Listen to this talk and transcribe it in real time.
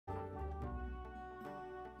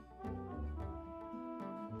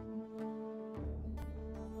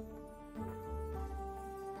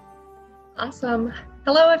Awesome.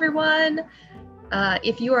 Hello, everyone.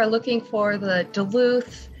 If you are looking for the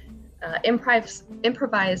Duluth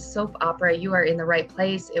improvised soap opera, you are in the right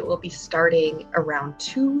place. It will be starting around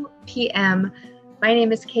 2 p.m. My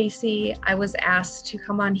name is Casey. I was asked to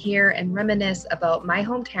come on here and reminisce about my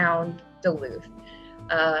hometown, Duluth.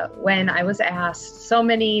 When I was asked, so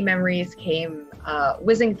many memories came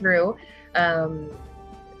whizzing through,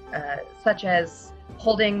 such as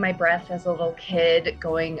holding my breath as a little kid,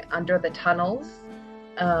 going under the tunnels,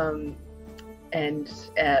 and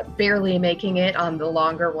barely making it on the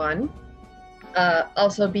longer one.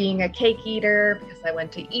 Also being a cake eater because I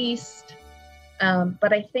went to East.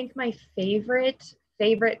 But I think my favorite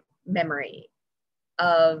memory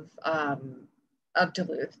of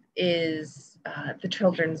Duluth is the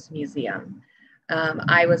Children's Museum.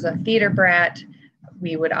 I was a theater brat.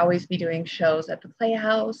 We would always be doing shows at the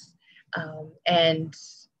Playhouse.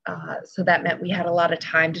 So that meant we had a lot of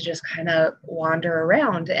time to just kind of wander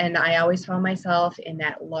around. And I always found myself in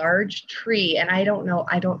that large tree. And I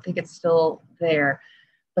don't think it's still there,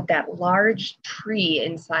 but that large tree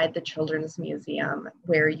inside the Children's Museum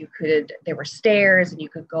where there were stairs and you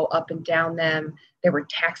could go up and down them. There were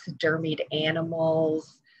taxidermied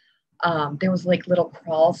animals. There was like little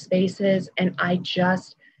crawl spaces. And I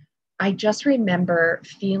just remember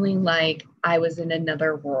feeling like I was in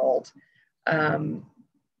another world.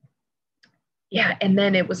 And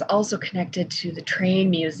then it was also connected to the train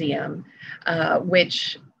museum,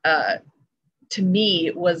 which to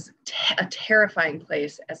me was a terrifying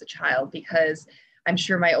place as a child, because I'm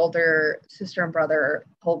sure my older sister and brother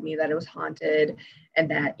told me that it was haunted, and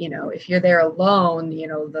that, if you're there alone,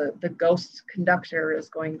 the ghost conductor is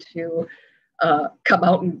going to come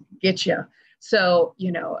out and get you. So,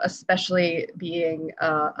 especially being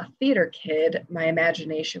a theater kid, my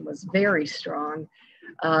imagination was very strong.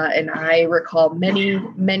 And I recall many,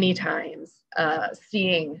 many times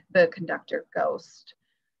seeing the conductor ghost.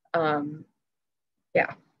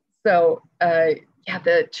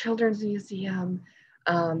 The Children's Museum.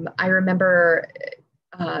 I remember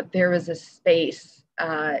there was a space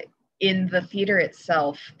in the theater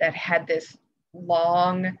itself that had this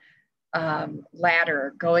long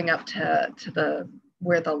ladder going up to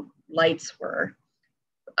where the lights were,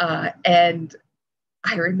 and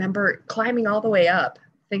I remember climbing all the way up,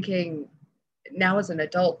 thinking, now as an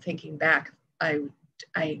adult, thinking back, I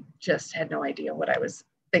just had no idea what I was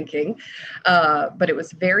thinking, but it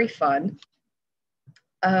was very fun.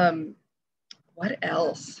 What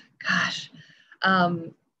else? Gosh.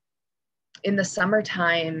 In the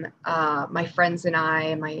summertime, my friends and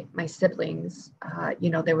I, my siblings,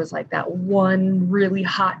 there was like that one really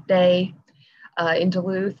hot day in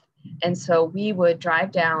Duluth. And so we would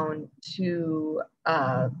drive down to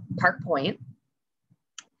Park Point,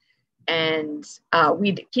 and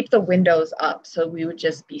we'd keep the windows up. So we would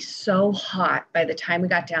just be so hot by the time we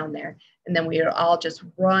got down there. And then we would all just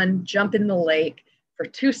jump in the lake for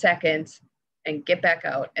 2 seconds and get back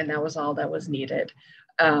out. And that was all that was needed.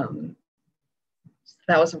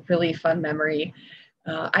 That was a really fun memory.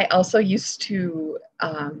 I also used to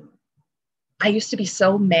be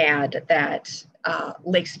so mad that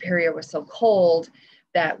Lake Superior was so cold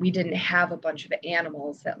that we didn't have a bunch of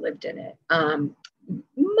animals that lived in it.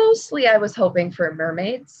 Mostly I was hoping for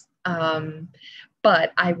mermaids,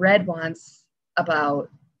 but I read once about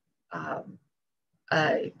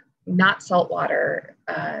not saltwater,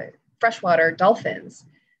 freshwater dolphins.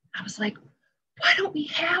 I was like, why don't we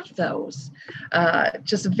have those?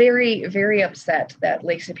 Just very, very upset that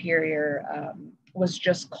Lake Superior was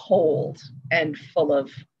just cold and full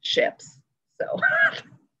of ships. So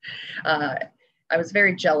I was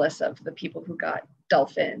very jealous of the people who got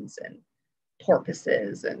dolphins and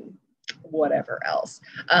porpoises and whatever else.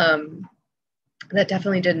 That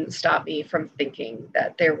definitely didn't stop me from thinking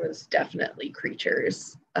that there was definitely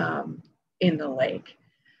creatures in the lake.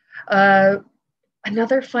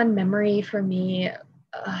 Another fun memory for me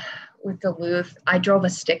with Duluth, I drove a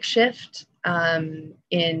stick shift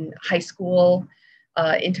in high school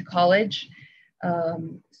into college.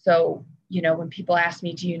 So, when people ask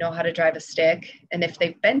me, do you know how to drive a stick? And if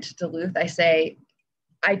they've been to Duluth, I say,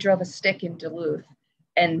 I drove a stick in Duluth.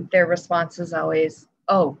 And their response is always,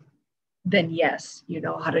 oh, then yes, you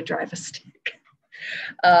know how to drive a stick.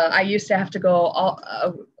 I used to have to go all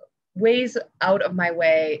ways out of my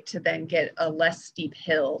way to then get a less steep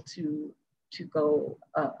hill to go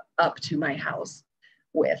up to my house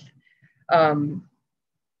with.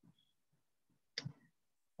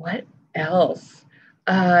 What else?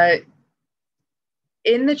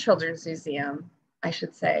 In the Children's Museum, I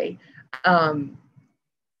should say,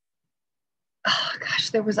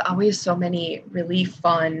 there was always so many really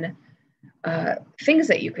fun things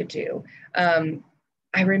that you could do.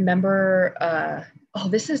 I remember, oh,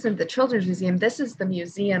 this isn't the Children's Museum. This is the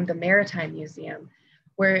museum, the Maritime Museum,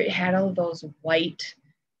 where it had all those white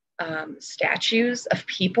statues of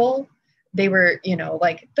people. They were, you know,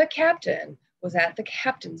 like the captain was at the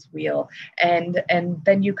captain's wheel, and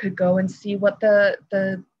then you could go and see what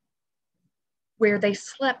the where they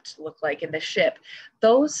slept looked like in the ship.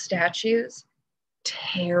 Those statues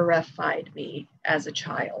terrified me as a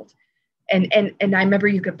child. And I remember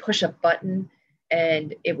you could push a button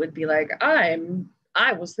and it would be like,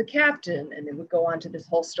 I was the captain, and it would go on to this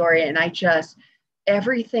whole story. And I just,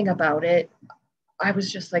 everything about it, I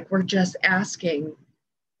was just like, we're just asking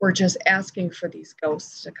for these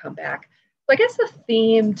ghosts to come back. So I guess the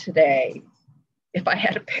theme today, if I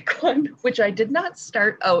had to pick one, which I did not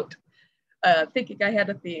start out thinking I had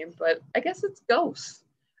a theme, but I guess it's ghosts.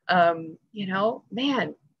 You know,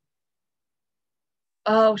 man.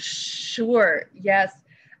 Oh, sure. Yes.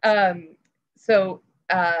 So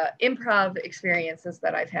improv experiences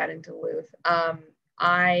that I've had in Duluth.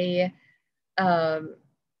 I um,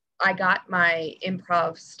 I got my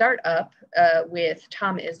improv startup with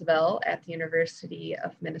Tom Isabel at the University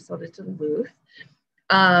of Minnesota Duluth.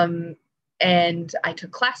 Um, and I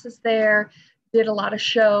took classes there, did a lot of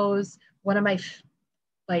shows. One of my,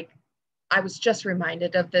 like, I was just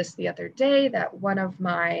reminded of this the other day that one of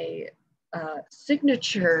my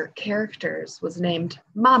signature characters was named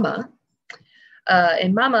Mama.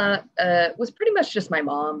 And Mama was pretty much just my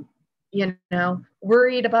mom, you know,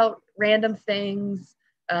 worried about random things,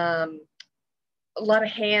 a lot of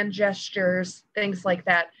hand gestures, things like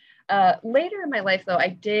that. Later in my life, though,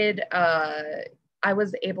 I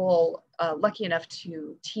was lucky enough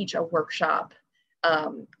to teach a workshop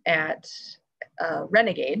at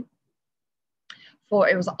Renegade.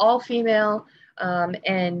 It was all female,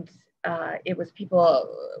 and it was people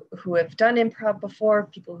who have done improv before,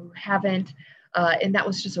 people who haven't, and that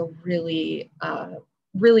was just a really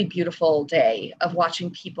beautiful day of watching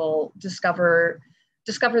people discover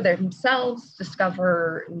themselves,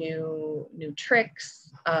 discover new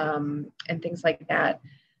tricks, and things like that.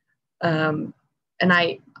 And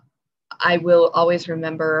I will always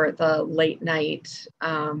remember the late night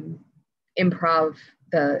improv,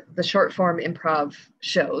 the short form improv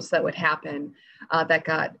shows that would happen that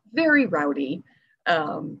got very rowdy.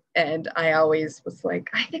 And I always was like,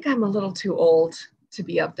 I think I'm a little too old to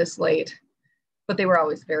be up this late, but they were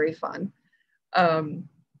always very fun.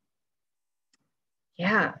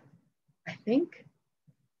 Yeah, I think.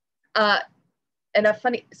 And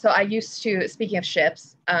so I used to, speaking of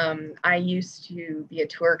ships, I used to be a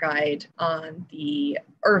tour guide on the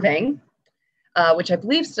Irving, which I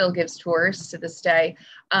believe still gives tours to this day.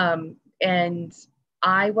 And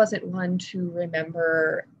I wasn't one to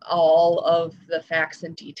remember all of the facts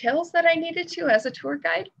and details that I needed to as a tour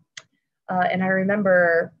guide. And I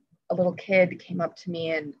remember a little kid came up to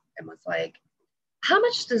me and was like, how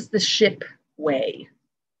much does the ship weigh?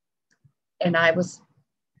 And I was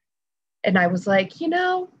like, you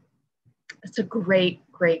know, it's a great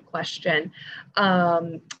question.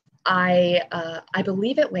 I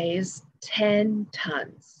believe it weighs 10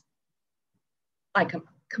 tons.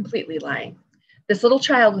 Completely lying. This little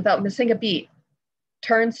child, without missing a beat,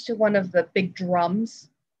 turns to one of the big drums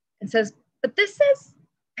and says, but this says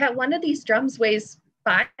that one of these drums weighs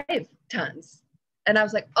 5 tons. And I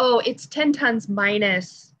was like, oh, it's 10 tons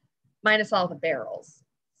minus all the barrels.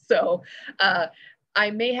 So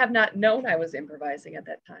I may have not known I was improvising at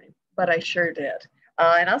that time, but I sure did.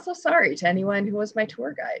 And also sorry to anyone who was my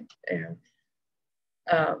tour guide.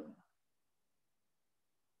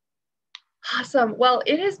 Awesome. Well,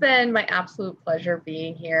 it has been my absolute pleasure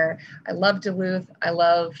being here. I love Duluth. I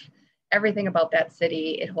love everything about that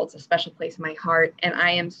city. It holds a special place in my heart. And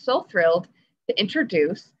I am so thrilled to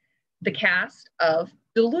introduce the cast of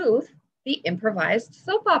Duluth, the improvised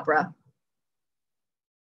soap opera.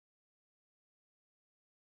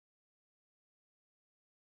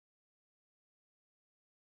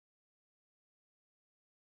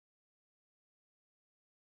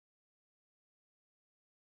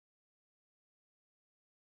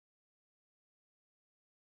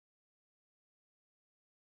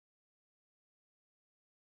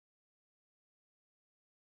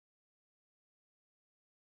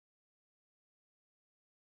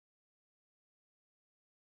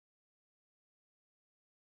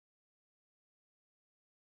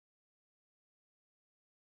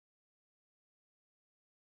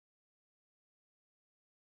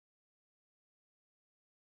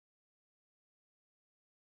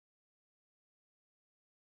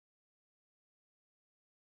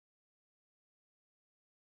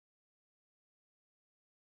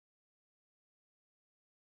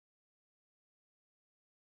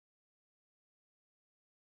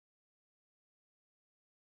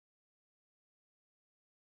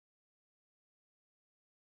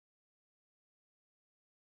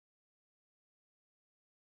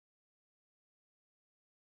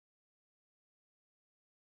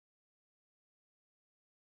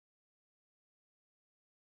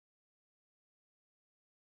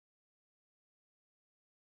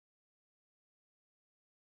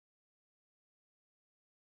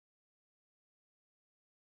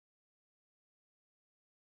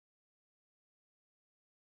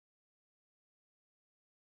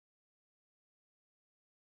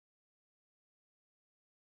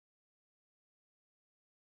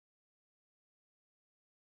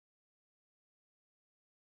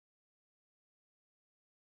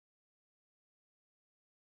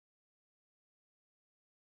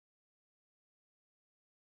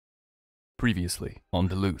 Previously on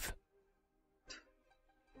Duluth.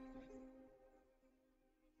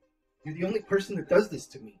 You're the only person that does this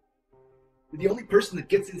to me. You're the only person that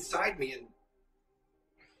gets inside me, and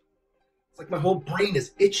it's like my whole brain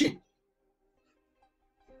is itching.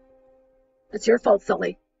 It's your fault,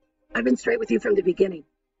 Sully. I've been straight with you from the beginning.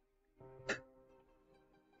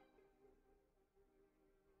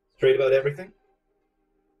 Straight about everything?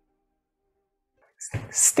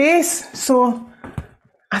 Stace, so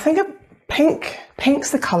I think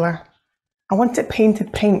pink's the colour. I want it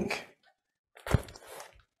painted pink.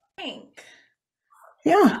 Pink.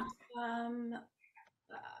 Yeah.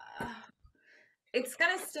 It's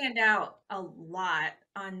gonna stand out a lot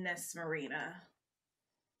on this marina.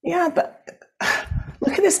 Yeah, but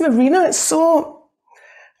look at this marina. It's so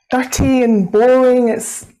dirty and boring.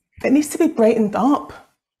 It needs to be brightened up.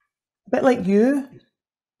 A bit like you.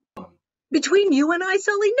 Between you and I,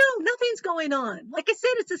 Sully, no, nothing's going on. Like I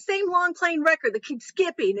said, it's the same long playing record that keeps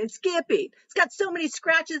skipping and skipping. It's got so many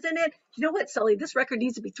scratches in it. You know what, Sully? This record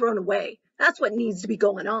needs to be thrown away. That's what needs to be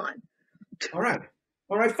going on. All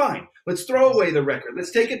right, fine. Let's throw away the record.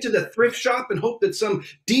 Let's take it to the thrift shop and hope that some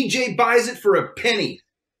DJ buys it for a penny.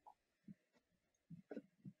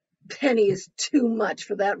 Penny is too much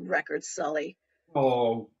for that record, Sully.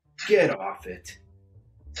 Oh, get off it.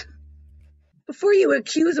 Before you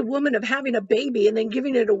accuse a woman of having a baby and then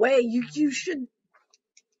giving it away, you should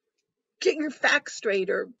get your facts straight,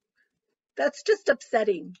 or that's just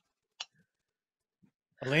upsetting.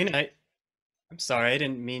 Elena, I'm sorry, I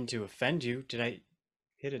didn't mean to offend you. Did I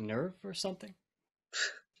hit a nerve or something?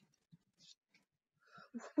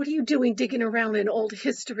 What are you doing digging around in old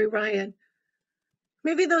history, Ryan?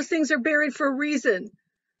 Maybe those things are buried for a reason.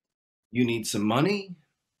 You need some money?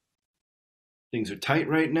 Things are tight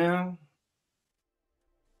right now.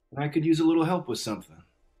 I could use a little help with something.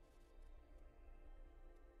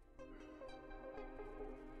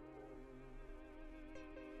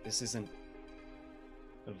 This isn't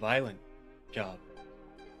a violent job,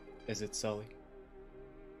 is it, Sully?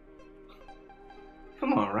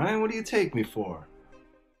 Come on, Ryan, what do you take me for?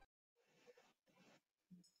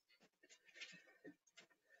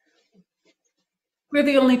 We're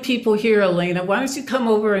the only people here, Elena. Why don't you come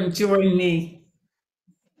over and join me?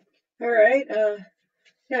 All right.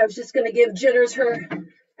 Yeah, I was just going to give Jitters her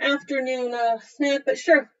afternoon snack, but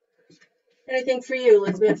sure. Anything for you,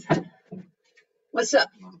 Elizabeth. What's up?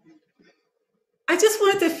 I just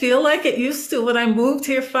wanted to feel like it used to when I moved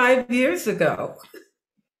here 5 years ago.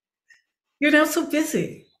 You're now so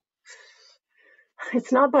busy.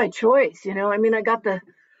 It's not by choice, you know. I mean, I got the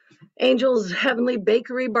Angel's Heavenly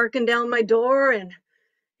Bakery barking down my door, and,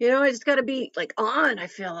 you know, I just got to be, like, on, I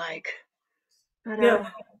feel like. But,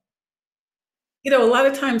 yeah. You know, a lot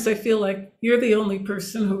of times I feel like you're the only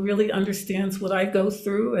person who really understands what I go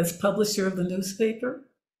through as publisher of the newspaper.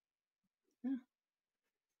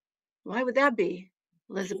 Why would that be,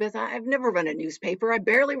 Elizabeth? I've never run a newspaper. I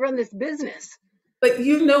barely run this business. But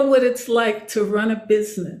you know what it's like to run a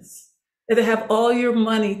business and to have all your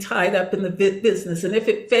money tied up in the business. And if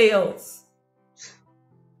it fails,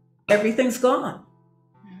 everything's gone.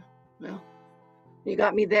 Yeah, well, you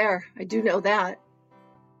got me there. I do know that.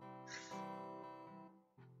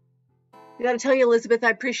 I got to tell you, Elizabeth, I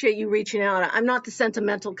appreciate you reaching out. I'm not the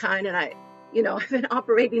sentimental kind, and I've been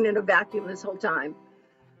operating in a vacuum this whole time.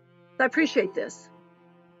 I appreciate this.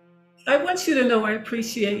 I want you to know I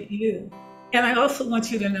appreciate you. And I also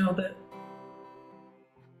want you to know that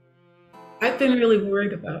I've been really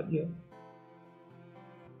worried about you.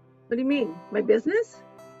 What do you mean? My business?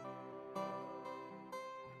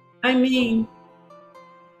 I mean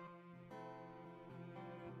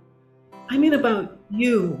about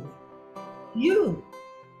you. You.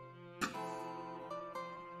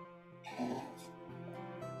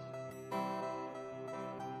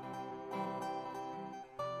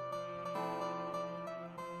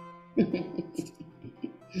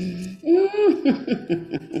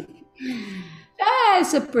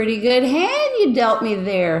 That's a pretty good hand you dealt me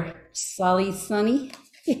there, Sully Sonny.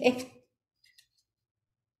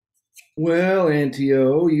 Well, Auntie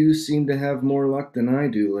O, you seem to have more luck than I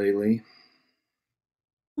do lately.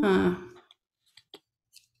 Huh.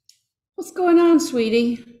 What's going on,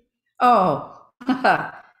 sweetie? Oh,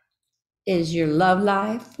 is your love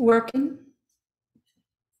life working?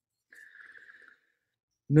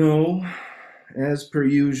 No, as per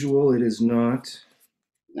usual, it is not.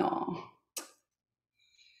 No.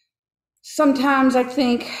 Sometimes I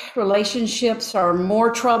think relationships are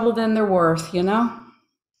more trouble than they're worth, you know?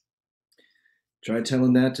 Try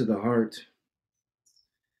telling that to the heart.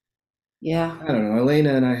 Yeah. I don't know,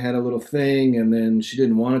 Elena and I had a little thing, and then she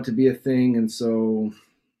didn't want it to be a thing, and so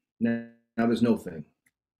now Now there's no thing.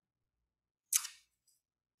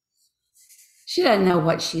 She doesn't know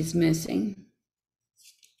what she's missing.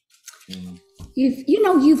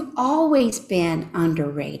 You've always been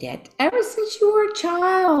underrated ever since you were a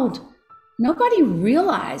child. Nobody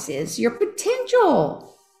realizes your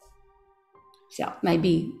potential. So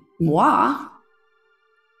maybe moi.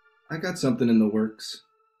 I got something in the works.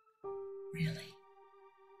 Really?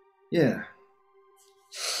 Yeah.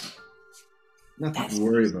 Nothing to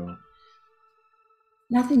worry about.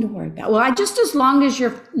 Nothing to worry about. Well, just as long as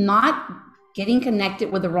you're not getting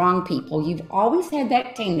connected with the wrong people. You've always had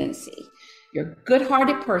that tendency. You're a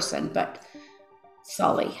good-hearted person, but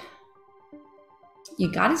Sully,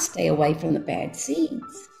 you got to stay away from the bad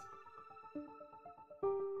seeds.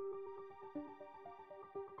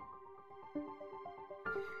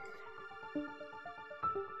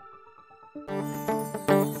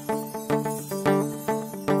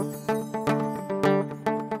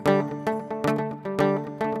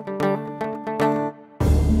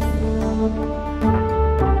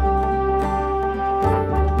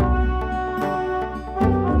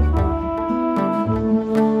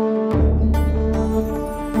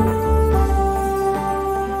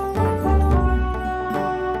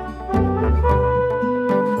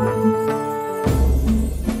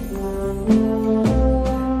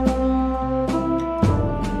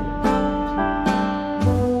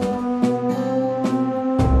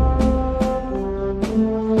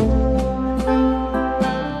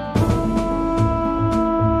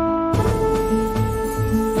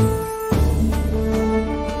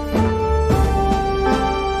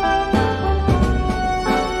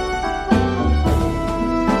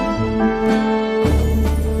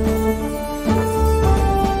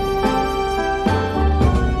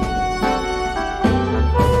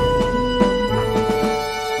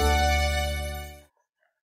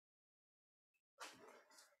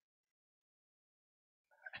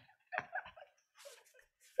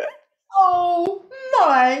 Oh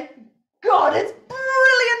my God, it's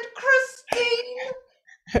brilliant, Christine!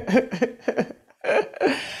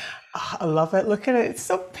 Oh, I love it. Look at it. It's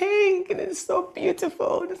so pink and it's so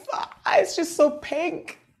beautiful. It's just so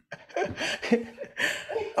pink.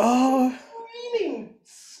 Oh.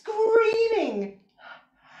 Screaming.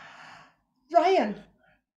 Ryan,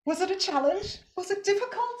 was it a challenge? Was it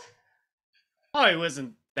difficult? Oh, it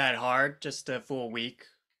wasn't that hard, just a full week.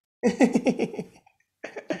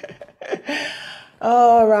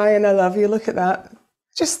 Oh, Ryan, I love you. Look at that. It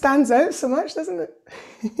just stands out so much, doesn't it?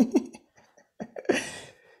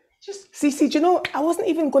 Just, Cece, do you know, I wasn't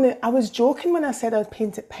even going to, I was joking when I said I'd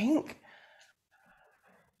paint it pink.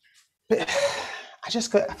 But I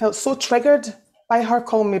felt so triggered by her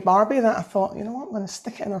calling me Barbie that I thought, you know what, I'm going to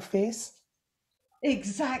stick it in her face.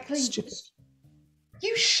 Exactly. Stupid.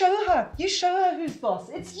 You show her who's boss.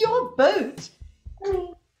 It's your boat.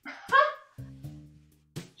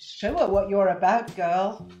 Show her what you're about,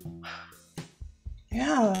 girl.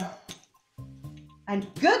 Yeah. And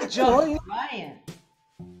good job, Ryan.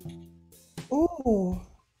 Ooh.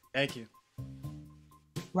 Thank you.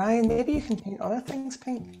 Ryan, maybe you can paint other things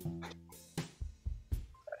pink.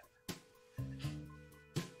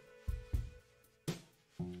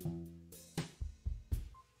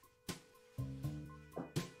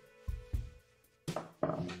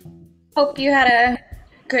 Hope you had a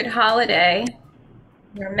good holiday.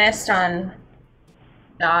 You're missed on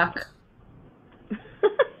Doc.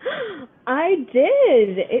 I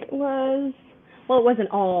did. It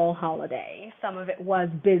wasn't all holiday. Some of it was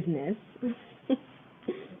business.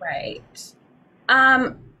 Right.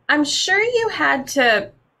 I'm sure you had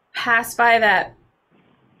to pass by that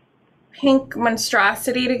pink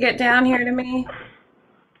monstrosity to get down here to me.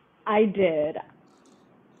 I did.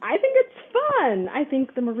 I think it's fun. I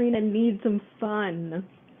think the marina needs some fun.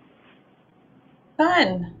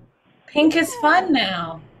 Fun. Pink is fun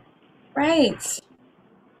now. Right.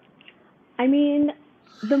 I mean,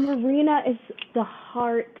 the marina is the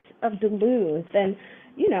heart of Duluth, and,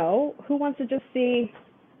 you know, who wants to just see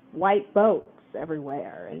white boats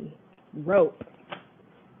everywhere and rope?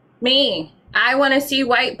 Me. I want to see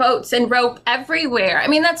white boats and rope everywhere. I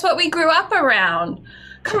mean, that's what we grew up around.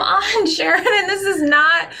 Come on, Sheridan. This is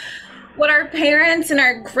not what our parents and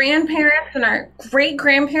our grandparents and our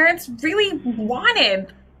great-grandparents really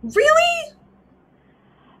wanted. Really?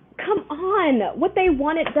 Come on. What they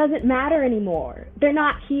wanted doesn't matter anymore. They're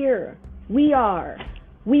not here. We are.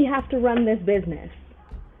 We have to run this business.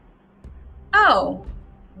 Oh,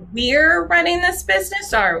 we're running this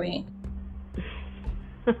business, are we?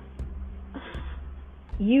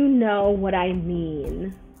 You know what I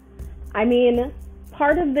mean. I mean,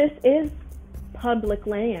 part of this is public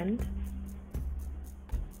land.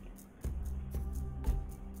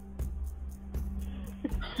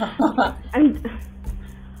 I'm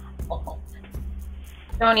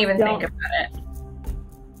Don't even Don't. think about it.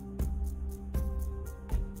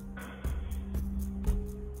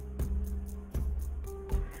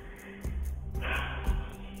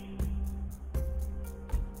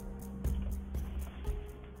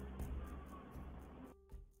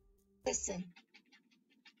 Listen,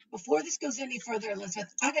 before this goes any further,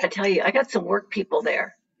 Elizabeth, I gotta tell you, I got some work people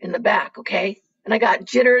there in the back, okay? And I got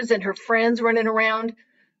Jitters and her friends running around.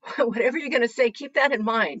 Whatever you're gonna say, keep that in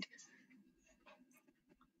mind.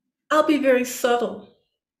 I'll be very subtle.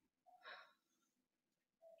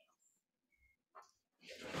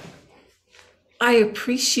 I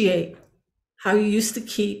appreciate how you used to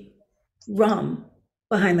keep rum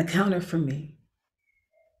behind the counter for me.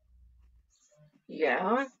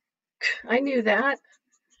 Yeah, I knew that.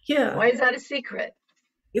 Yeah. Why is that a secret?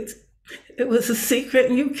 It was a secret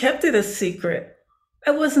and you kept it a secret.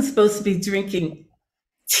 I wasn't supposed to be drinking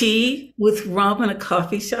tea with rum in a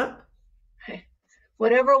coffee shop.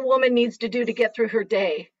 Whatever a woman needs to do to get through her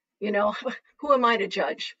day, you know, who am I to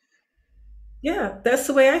judge? Yeah, that's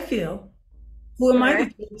the way I feel. Who am I to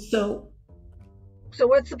judge? So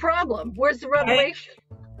what's the problem? Where's the revelation?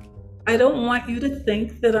 I don't want you to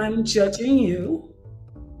think that I'm judging you.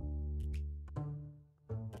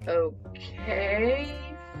 Okay.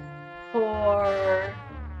 For...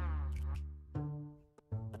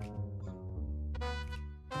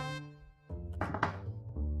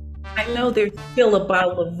 I know there's still a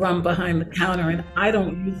bottle of rum behind the counter and I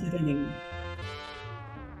don't use it anymore.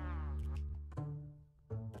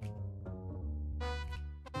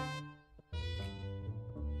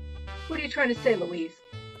 What are you trying to say, Louise?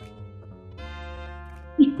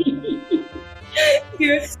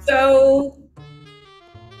 You're so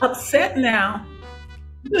upset now.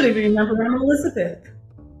 You don't even remember I'm Elizabeth.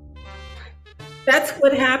 That's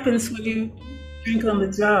what happens when you drink on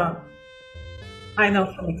the job. I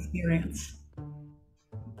know from experience.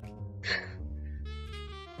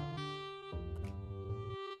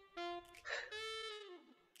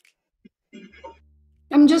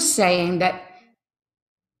 I'm just saying that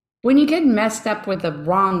when you get messed up with the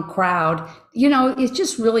wrong crowd, you know, it's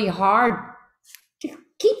just really hard to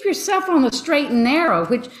keep yourself on the straight and narrow,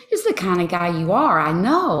 which is the kind of guy you are, I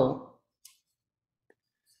know.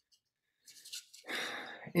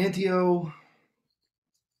 Auntie O,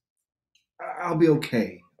 I'll be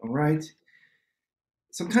okay, all right?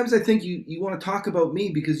 Sometimes I think you want to talk about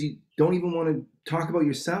me because you don't even want to talk about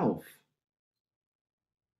yourself.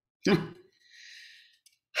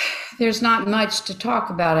 There's not much to talk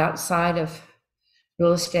about outside of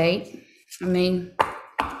real estate. I mean,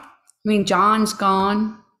 John's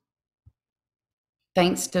gone.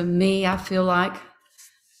 Thanks to me, I feel like. What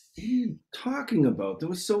are you talking about? That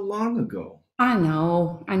was so long ago. I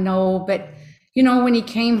know, but you know, when he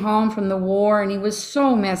came home from the war and he was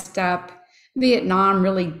so messed up, Vietnam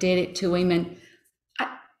really did it to him, and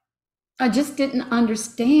I just didn't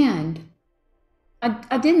understand.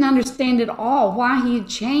 I didn't understand at all why he had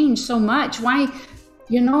changed so much. Why,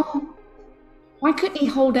 you know, why couldn't he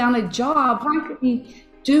hold down a job? Why couldn't he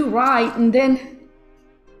do right? And then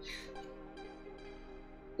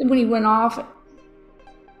when he went off,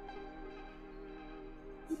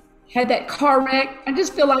 had that car wreck, I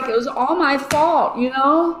just feel like it was all my fault, you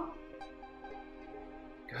know?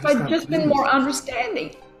 If I'd just been more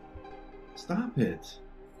understanding. Stop it.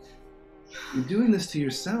 You're doing this to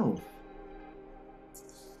yourself.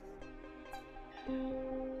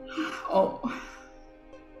 Oh,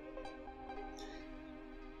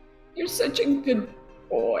 you're such a good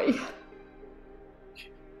boy.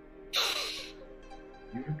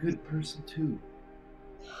 You're a good person too.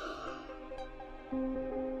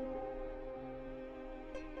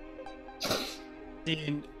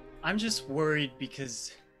 Dean, I'm just worried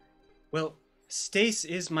because, well, Stace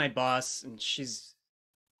is my boss and she's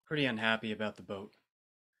pretty unhappy about the boat.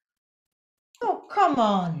 Oh, come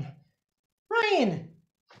on. Ryan,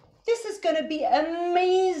 this is going to be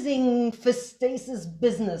amazing for Stace's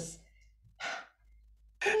business.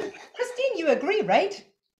 Christine, you agree, right?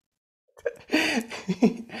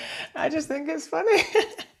 I just think it's funny.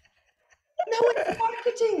 No, it's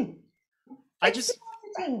marketing.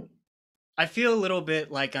 Marketing. I feel a little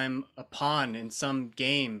bit like I'm a pawn in some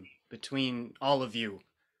game between all of you.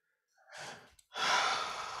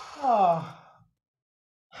 Oh,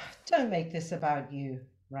 don't make this about you,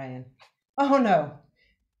 Ryan. Oh no,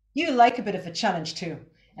 you like a bit of a challenge too.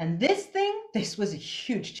 And this was a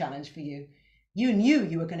huge challenge for you. You knew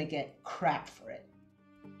you were going to get crap for it.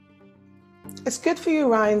 It's good for you,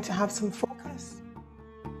 Ryan, to have some focus.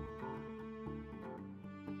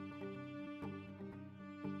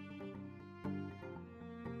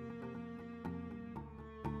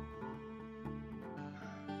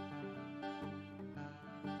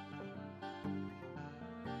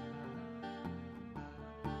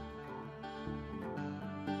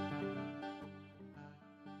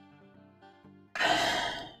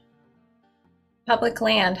 Public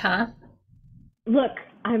land, huh? Look,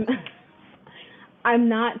 I'm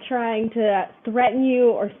not trying to threaten you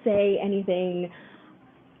or say anything.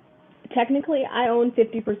 Technically, I own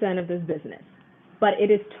 50% of this business, but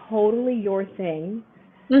it is totally your thing.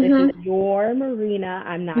 This is your marina.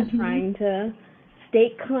 I'm not trying to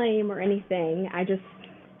stake claim or anything. I just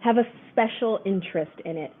have a special interest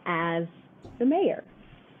in it as the mayor.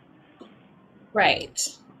 Right.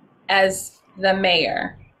 As the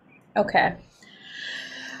mayor. Okay.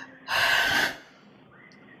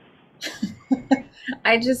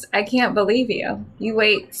 I can't believe you. You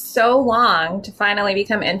wait so long to finally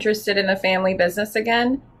become interested in a family business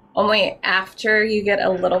again, only after you get a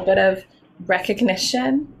little bit of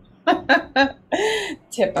recognition.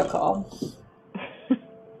 Typical.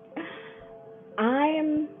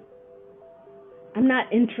 I'm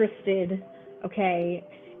not interested, okay,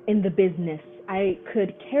 in the business. I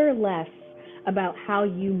could care less about how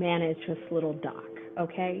you manage this little dock,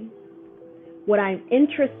 okay? What I'm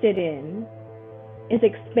interested in is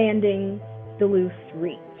expanding Duluth's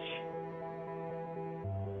reach.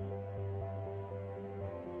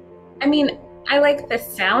 I mean, I like the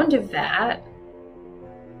sound of that.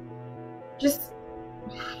 Just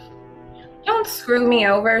don't screw me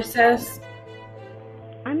over, sis.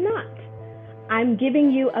 I'm not. I'm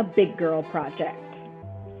giving you a big girl project.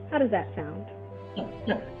 How does that sound?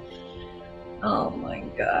 Oh my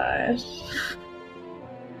gosh.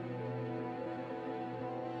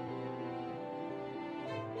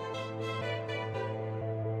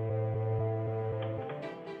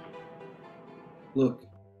 Look,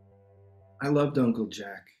 I loved Uncle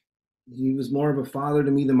Jack. He was more of a father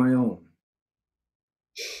to me than my own.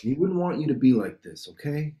 He wouldn't want you to be like this,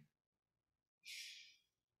 okay?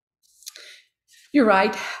 You're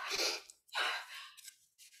right.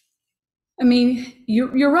 I mean,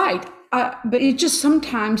 you're right. But it just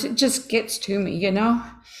sometimes it just gets to me, you know?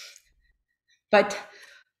 But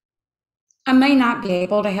I may not be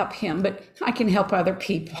able to help him, but I can help other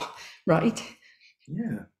people, right?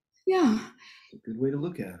 Yeah. Yeah. It's a good way to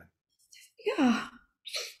look at it. Yeah.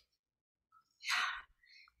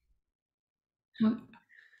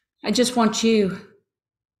 I just want you.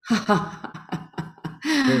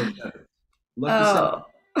 Love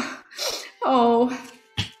to oh,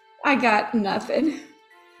 I got nothing.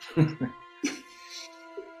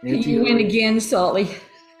 You win again, Sully.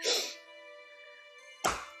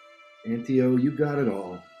 Auntie O, you got it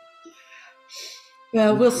all.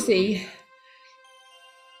 Well, we'll see.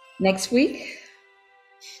 Next week,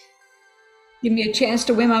 give me a chance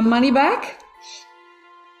to win my money back?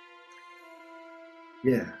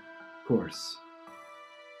 Yeah, of course.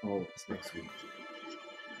 Always next week.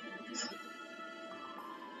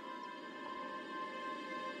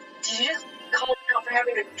 Did you just call me out for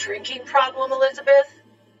having a drinking problem, Elizabeth?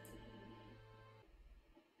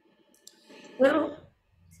 Well,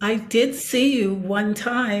 I did see you one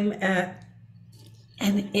time at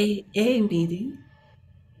an AA meeting.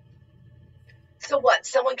 So what?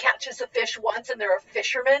 Someone catches a fish once and they're a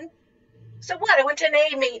fisherman? So what? I went to an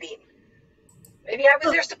AA meeting. Maybe I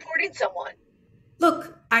was there supporting someone.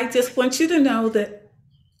 Look, I just want you to know that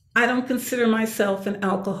I don't consider myself an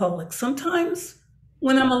alcoholic. Sometimes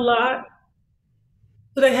when I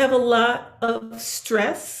have a lot of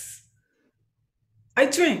stress, I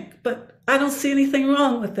drink, but I don't see anything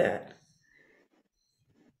wrong with that.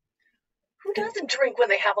 Who doesn't drink when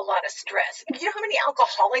they have a lot of stress? You know how many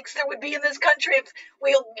alcoholics there would be in this country if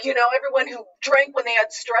everyone who drank when they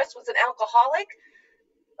had stress was an alcoholic?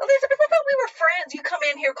 Elizabeth, I thought we were friends. You come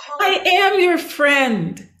in here calling I am your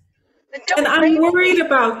friend. And I'm worried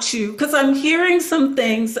about you because I'm hearing some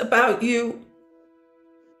things about you.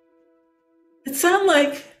 It sounds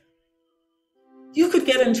like you could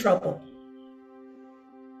get in trouble.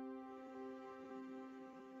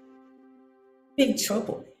 Big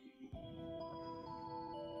trouble.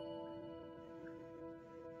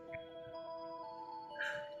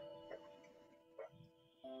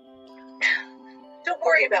 Don't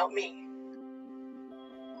worry about me.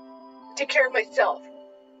 Take care of myself.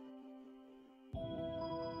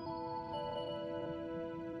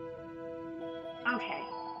 Okay,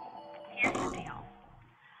 here's the deal.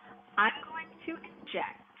 I'm going to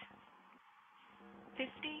inject $50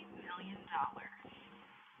 million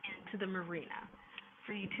into the marina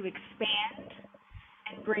for you to expand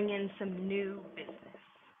and bring in some new business.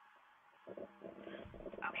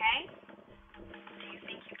 Okay? Do you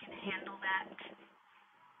think you can handle that?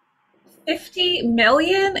 50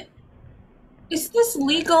 million? Is this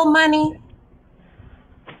legal money?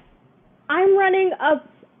 I'm running a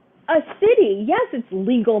city. Yes, it's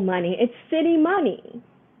legal money. It's city money.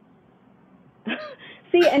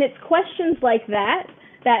 See, and it's questions like that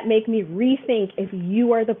that make me rethink if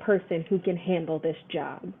you are the person who can handle this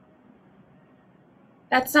job.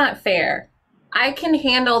 That's not fair. I can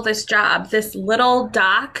handle this job, this little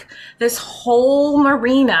dock, this whole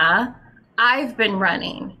marina I've been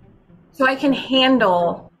running. So I can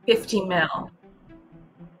handle 50 mil.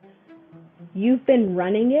 You've been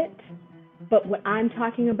running it, but what I'm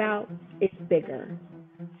talking about is bigger.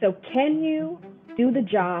 So can you do the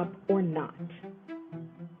job or not?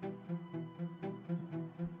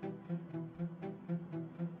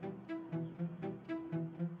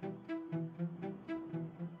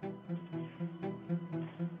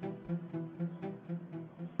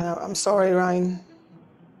 I'm sorry, Ryan.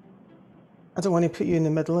 I don't want to put you in the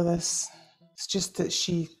middle of this. It's just that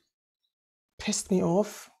she pissed me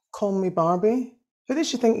off, calling me Barbie. Who does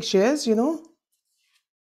she think she is, you know?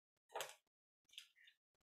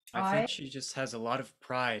 I think she just has a lot of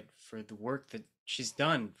pride for the work that she's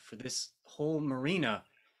done for this whole marina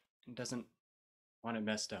and doesn't want it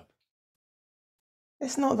messed up.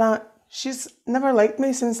 It's not that. She's never liked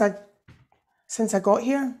me since I got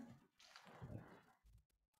here.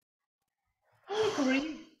 I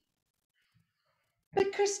agree.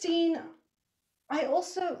 But Christine, I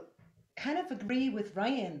also kind of agree with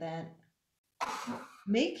Ryan that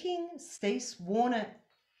making Stace Warner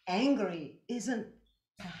angry isn't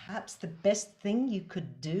perhaps the best thing you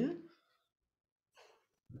could do.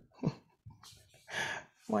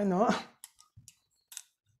 Why not?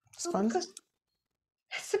 It's fun. Because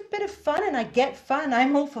it's a bit of fun, and I get fun.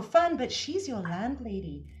 I'm all for fun, but she's your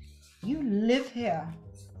landlady. You live here.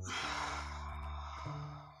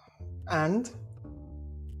 And?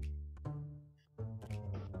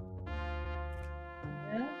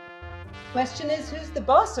 Yeah. Question is, who's the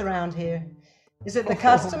boss around here? Is it the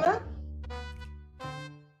customer?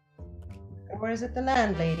 Or is it the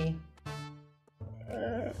landlady?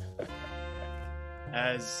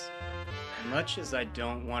 As much as I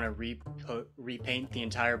don't want to repaint the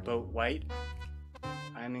entire boat white,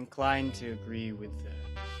 I'm inclined to agree with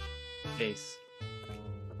Stace.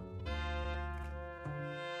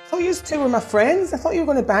 I thought you two were my friends. I thought you were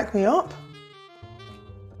going to back me up.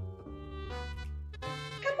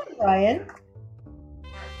 Come on, Ryan.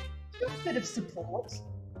 Just a bit of support.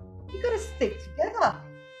 You gotta stick together.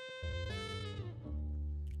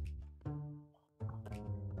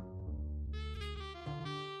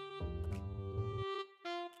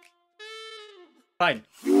 Fine.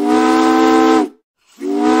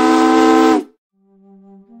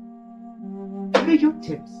 What are your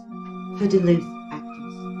tips for Duluth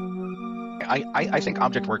actors? I think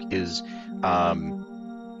object work is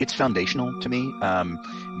it's foundational to me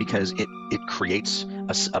because it creates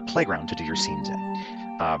a playground to do your scenes in.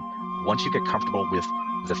 Once you get comfortable with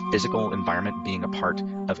the physical environment being a part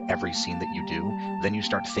of every scene that you do, then you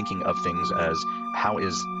start thinking of things as how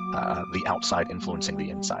is the outside influencing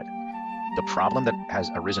the inside. The problem that has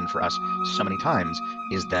arisen for us so many times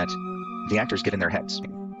is that the actors get in their heads.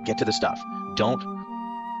 Get to the stuff. Don't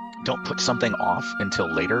put something off until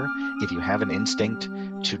later. If you have an instinct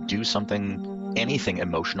to do something, anything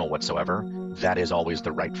emotional whatsoever, that is always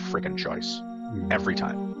the right friggin' choice. Every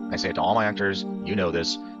time. I say it to all my actors, you know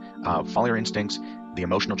this. Follow your instincts. The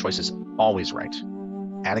emotional choice is always right.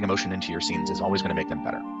 Adding emotion into your scenes is always going to make them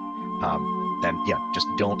better. Then yeah, just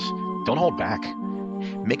don't hold back.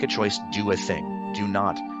 Make a choice, do a thing. Do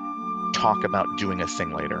not talk about doing a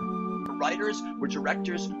thing later. We're writers, we're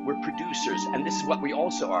directors, we're producers, and this is what we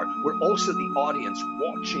also are. We're also the audience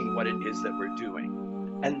watching what it is that we're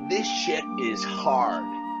doing. And this shit is hard.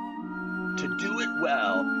 To do it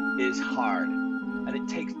well is hard, and it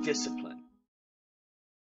takes discipline.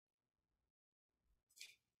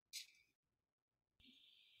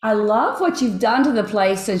 I love what you've done to the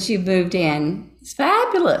place since you moved in. It's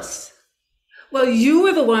fabulous. Well, you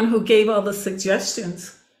were the one who gave all the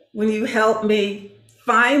suggestions when you helped me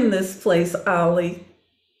find this place, Ollie.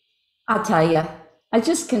 I'll tell you, I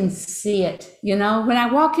just can see it. You know, when I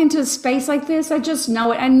walk into a space like this, I just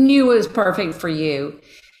know it. I knew it was perfect for you.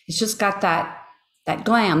 It's just got that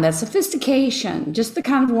glam, that sophistication, just the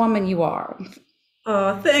kind of woman you are.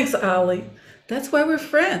 Oh, thanks, Ollie. That's why we're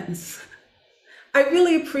friends. I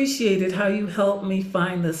really appreciated how you helped me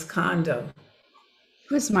find this condo.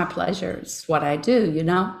 It was my pleasure. It's what I do, you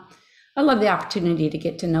know. I love the opportunity to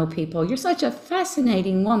get to know people. You're such a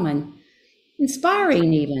fascinating woman,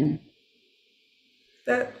 inspiring even.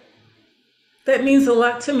 That means a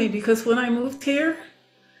lot to me because when I moved here,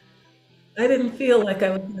 I didn't feel like I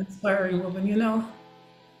was an inspiring woman, you know.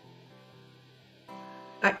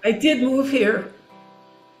 I did move here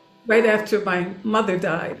right after my mother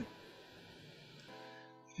died.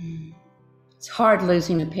 It's hard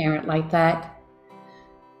losing a parent like that.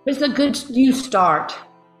 But it's a good new start.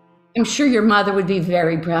 I'm sure your mother would be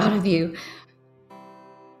very proud of you.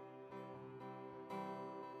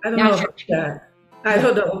 I don't know about that. I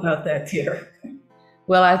don't know about that, dear.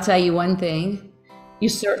 Well, I'll tell you one thing. You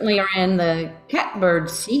certainly are in the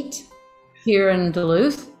catbird seat here in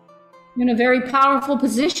Duluth. You're in a very powerful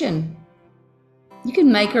position. You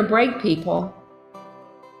can make or break people.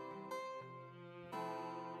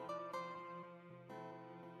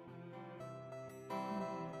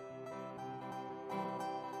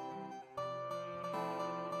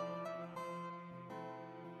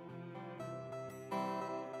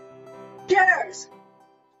 Jitters!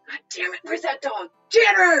 God damn it, where's that dog?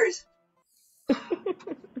 Jitters!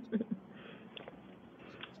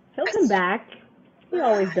 He'll come back. He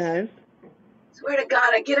always does. Swear to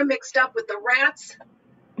God, I get him mixed up with the rats.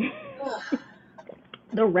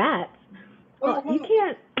 The rats? Oh,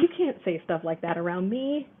 you can't say stuff like that around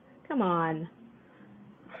me. Come on.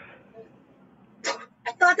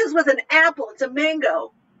 I thought this was an apple. It's a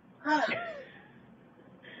mango.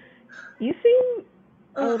 You seem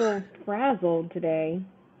a little frazzled today.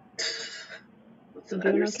 That's an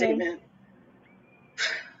understatement.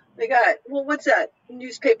 They got, well, what's that?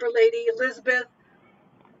 Newspaper lady, Elizabeth,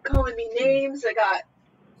 calling me names. I got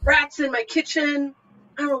rats in my kitchen.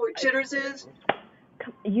 I don't know where Jitters is.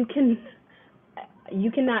 You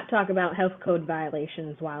cannot talk about health code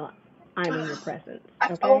violations while I'm in your presence.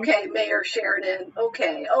 Okay, okay Mayor Sheridan.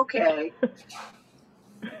 Okay.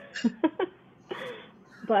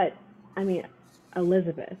 But, I mean,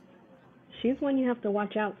 Elizabeth, she's one you have to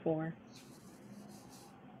watch out for.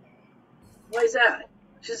 Why is that?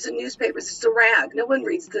 She's in newspapers. It's a rag. No one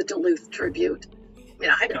reads the Duluth Tribune. I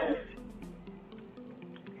mean, I don't.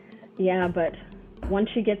 Yeah, but once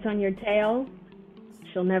she gets on your tail,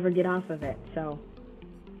 she'll never get off of it. So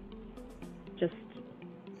just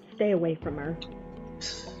stay away from her.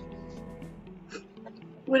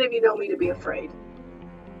 When have you known me to be afraid?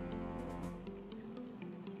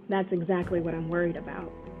 That's exactly what I'm worried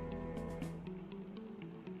about.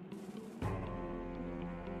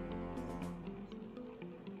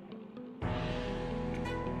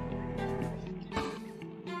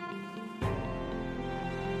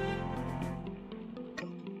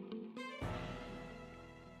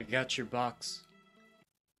 I got your box.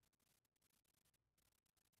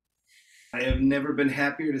 I have never been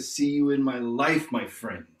happier to see you in my life, my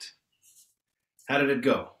friend. How did it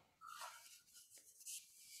go?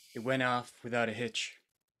 It went off without a hitch.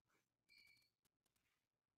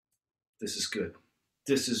 This is good.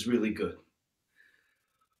 This is really good.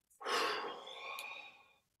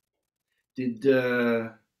 Did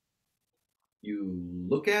you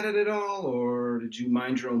look at it at all, or did you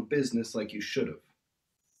mind your own business like you should have?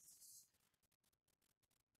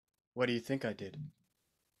 What do you think I did?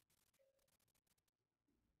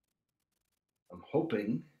 I'm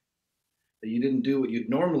hoping that you didn't do what you'd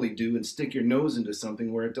normally do and stick your nose into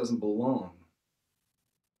something where it doesn't belong.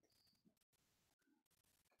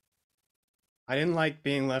 I didn't like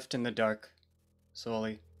being left in the dark,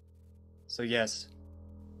 Sully. So yes,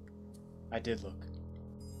 I did look.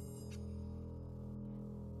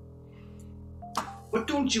 What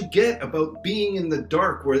don't you get about being in the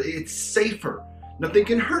dark where it's safer? Nothing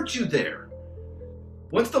can hurt you there.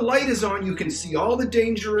 Once the light is on, you can see all the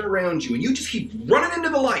danger around you, and you just keep running into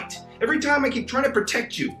the light. Every time I keep trying to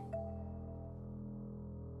protect you.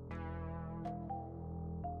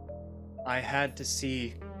 I had to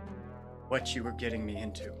see what you were getting me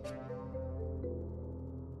into.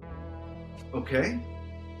 Okay.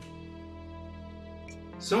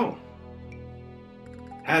 So,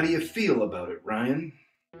 how do you feel about it, Ryan?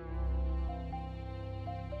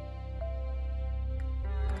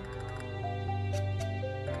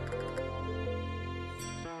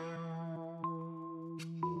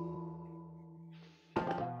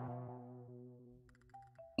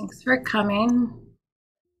 Thanks for coming.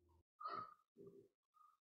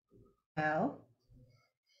 Well,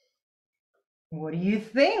 what do you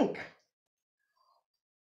think?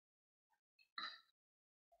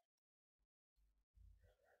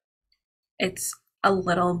 It's a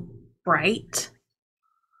little bright,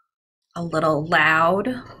 a little loud,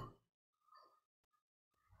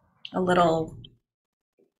 a little,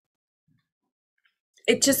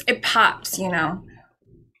 it pops, you know.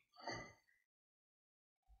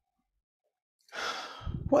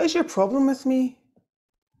 What is your problem with me?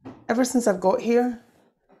 Ever since I've got here?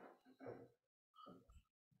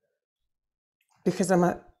 Because I'm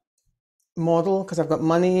a model, because I've got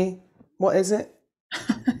money. What is it?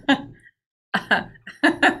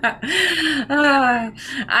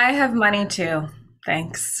 I have money too.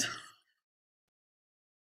 Thanks.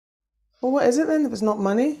 Well, what is it then if it's not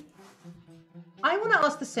money? I want to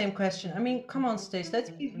ask the same question. I mean, come on, Stace,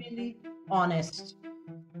 let's be really honest.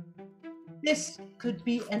 This could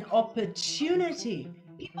be an opportunity.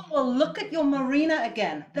 People will look at your marina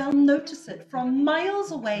again. They'll notice it from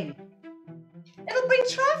miles away. It'll bring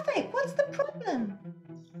traffic. What's the problem?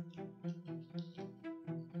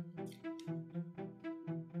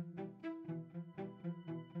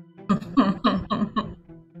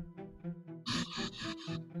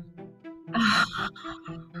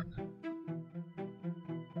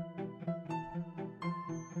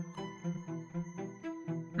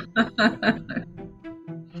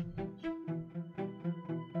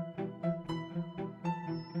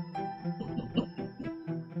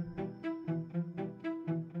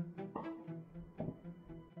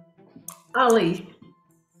 Ollie,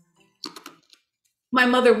 my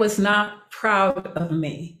mother was not proud of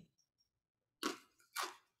me.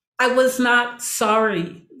 I was not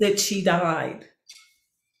sorry that she died.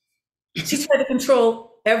 She tried to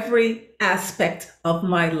control every aspect of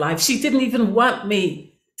my life. She didn't even want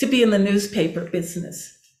me to be in the newspaper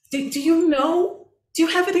business. Do you know? Do you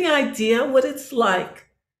have any idea what it's like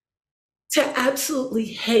to absolutely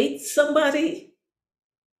hate somebody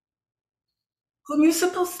whom you're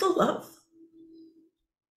supposed to love?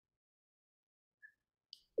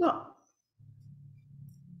 Well,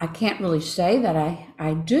 I can't really say that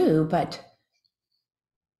I do, but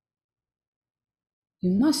you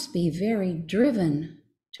must be very driven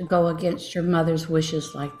to go against your mother's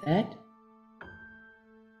wishes like that.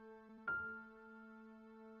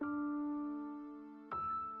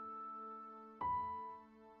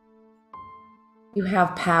 You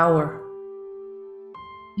have power.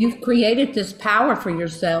 You've created this power for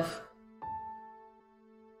yourself.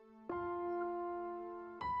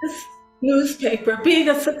 This newspaper, being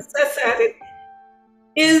a success at it,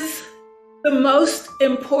 is the most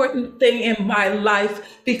important thing in my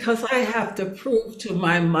life because I have to prove to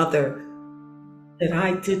my mother that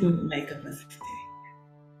I didn't make a mistake.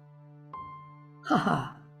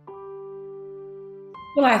 Haha.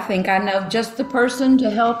 Well, I think I know just the person to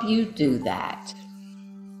help you do that.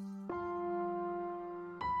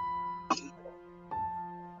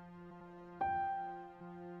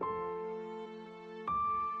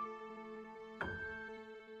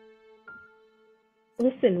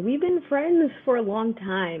 Listen, we've been friends for a long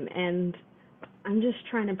time, and I'm just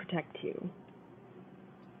trying to protect you.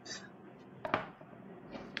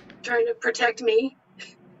 Trying to protect me?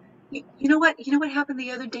 You know what? You know what happened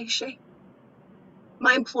the other day, Shay?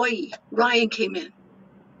 My employee, Ryan, came in.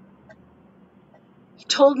 He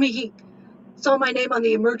told me he saw my name on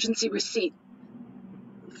the emergency receipt.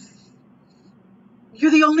 You're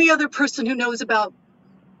the only other person who knows about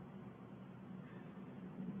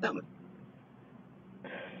them.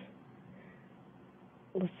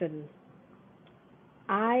 Listen,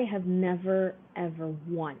 I have never, ever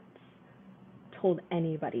once told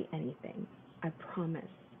anybody anything. I promise.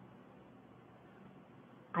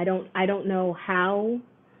 I don't know how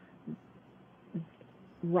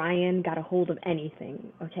Ryan got a hold of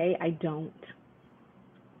anything, okay? I don't.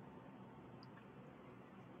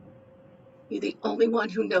 You're the only one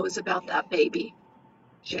who knows about that baby,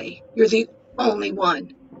 Shay. You're the only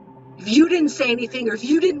one. If you didn't say anything, or if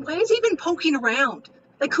you didn't, why is he even poking around?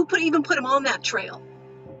 Like, who even put him on that trail?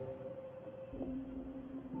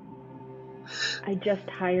 I just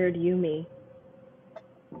hired Yumi.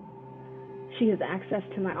 She has access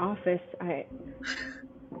to my office.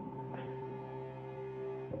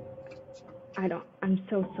 I'm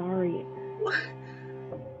so sorry.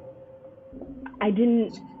 I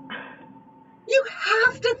didn't. You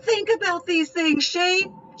have to think about these things, Shay.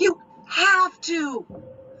 You have to.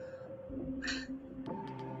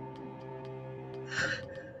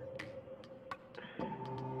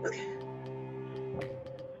 Okay.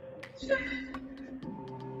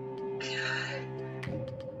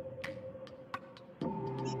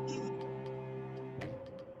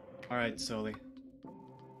 All right, Sully.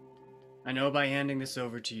 I know by handing this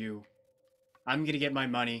over to you, I'm gonna get my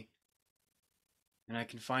money, and I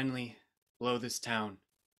can finally blow this town.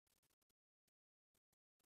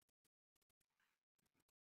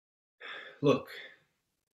 Look,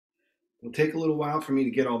 it'll take a little while for me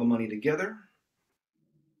to get all the money together.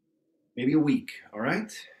 Maybe a week, all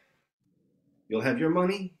right? You'll have your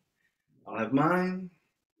money, I'll have mine.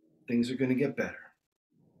 Things are gonna get better.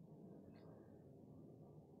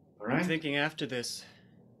 All right? I'm thinking after this,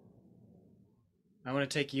 I want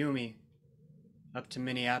to take Yumi up to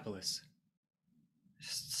Minneapolis.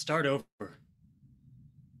 Start over.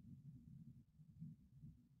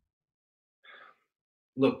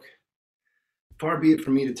 Look, far be it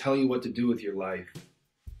from me to tell you what to do with your life.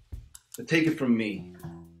 But take it from me.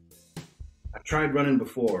 I've tried running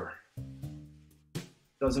before.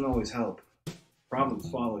 Doesn't always help. Problems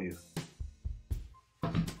follow you.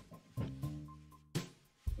 Know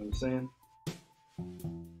what I'm saying?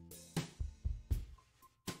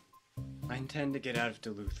 I intend to get out of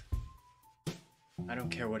Duluth. I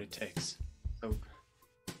don't care what it takes. So,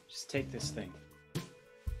 just take this thing.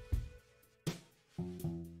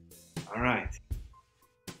 All right.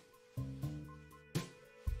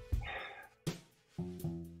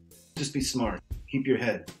 Just be smart. Keep your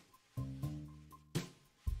head.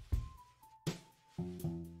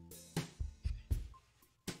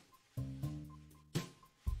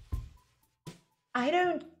 I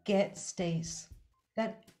don't get, Stace,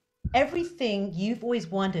 that everything you've always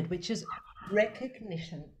wanted, which is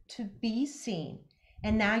recognition, to be seen,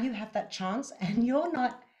 and now you have that chance and you're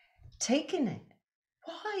not taking it.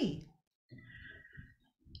 Why?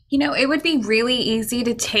 You know, it would be really easy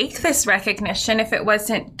to take this recognition if it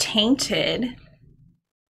wasn't tainted.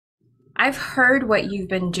 I've heard what you've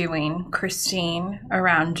been doing, Christine,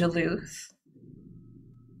 around Duluth.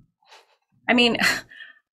 I mean,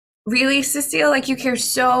 really, Cecile, like you care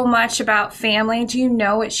so much about family. Do you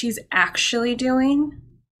know what she's actually doing?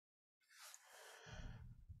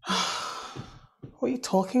 What are you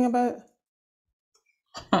talking about?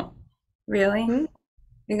 Really?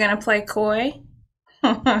 You're gonna play coy?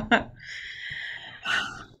 Well,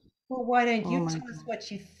 why don't you Oh my tell us what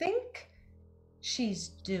you think she's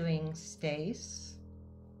doing, Stace?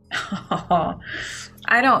 I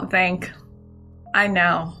don't think. I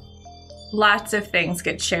know. Lots of things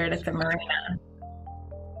get shared at the marina.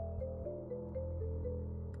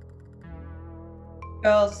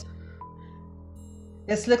 Girls,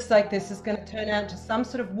 this looks like this is going to turn out into some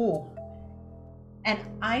sort of war. And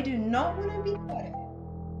I do not want to be part of it.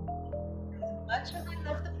 As much as I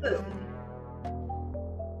love the food.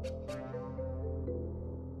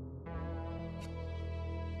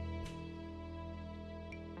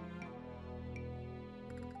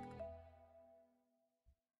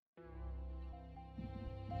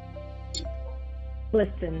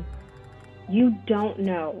 Listen, you don't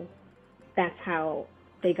know that's how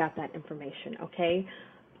they got that information, okay?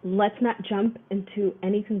 Let's not jump into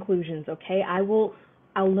any conclusions, okay?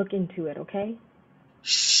 I'll look into it, okay?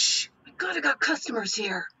 Shh! My God, I got customers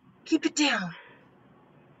here. Keep it down.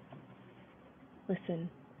 Listen,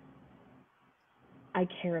 I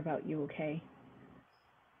care about you, okay?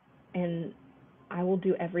 And I will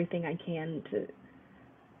do everything I can to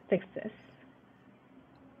fix this.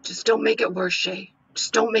 Just don't make it worse, Shay.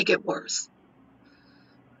 Just don't make it worse.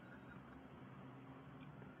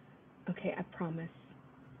 Okay, I promise.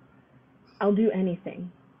 I'll do anything,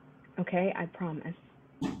 okay? I promise.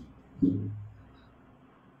 I'm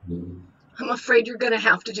afraid you're gonna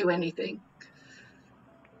have to do anything.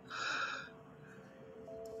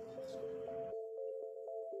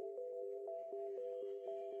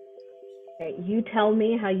 Okay, you tell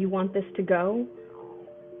me how you want this to go,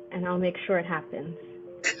 and I'll make sure it happens.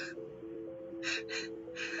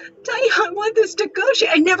 Tell you, I want this to go, Shay.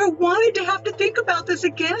 I never wanted to have to think about this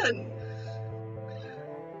again.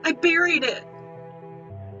 I buried it.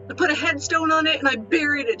 I put a headstone on it and I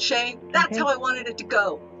buried it, Shay. That's Okay. how I wanted it to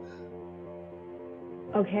go.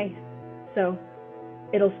 Okay, so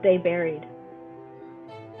it'll stay buried,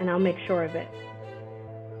 and I'll make sure of it.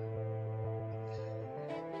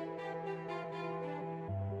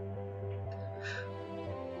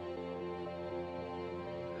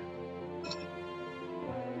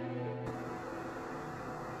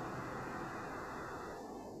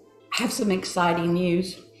 I have some exciting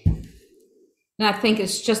news. And I think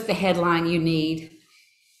it's just the headline you need.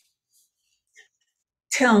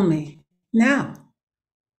 Tell me now.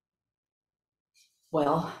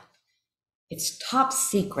 Well, it's top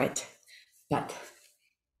secret, but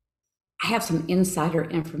I have some insider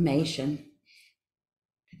information.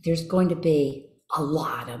 There's going to be a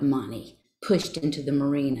lot of money pushed into the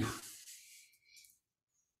marina.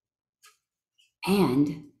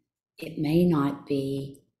 And it may not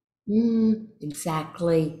be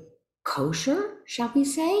exactly kosher, shall we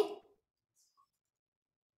say?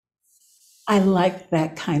 I like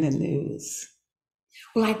that kind of news.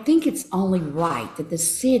 Well, I think it's only right that the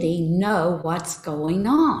city know what's going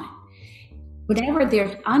on. Whenever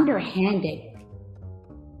there's underhanded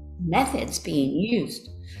methods being used,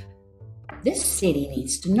 this city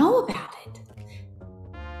needs to know about it.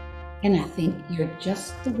 And I think you're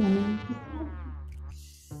just the woman to help.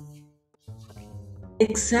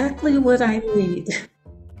 Exactly what I need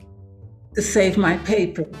to save my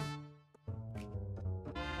paper.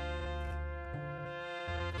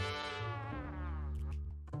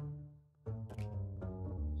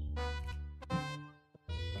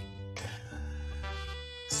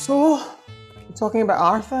 So, you're talking about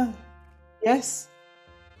Arthur? Yes?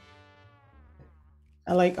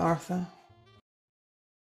 I like Arthur.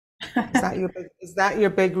 Is that your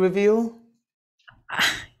big reveal?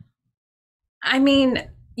 I mean,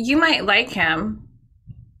 you might like him,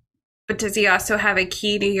 but does he also have a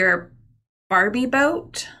key to your Barbie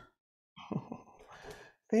boat?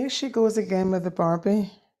 There she goes again with the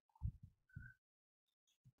Barbie.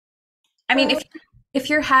 I mean, if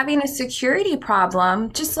you're having a security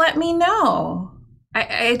problem, just let me know.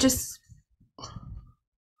 I just...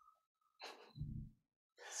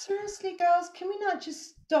 Seriously, girls, can we not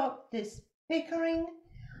just stop this bickering?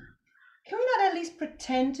 Can we not at least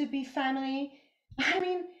pretend to be family? I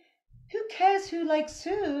mean, who cares who likes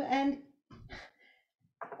who? And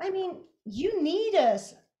I mean, you need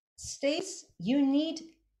us, Stace. You need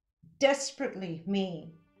desperately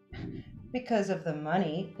me because of the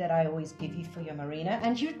money that I always give you for your marina,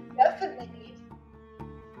 and you definitely need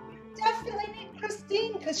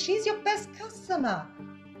Christine because she's your best customer.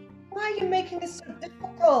 Why are you making this so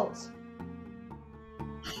difficult?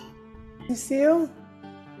 Lucille?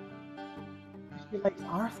 She likes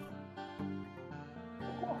Arthur.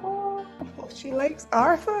 Oh, she likes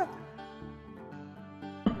Arthur.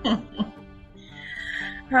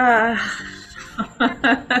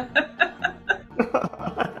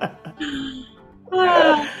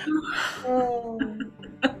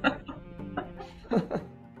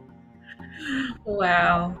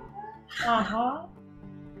 Wow. Uh-huh.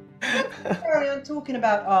 Let's carry on talking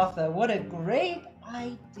about Arthur. What a great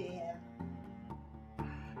idea.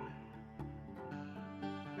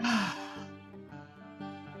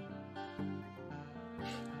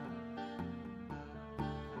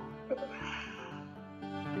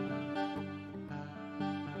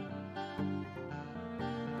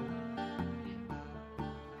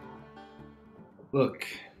 Look,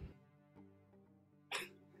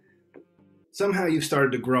 somehow you've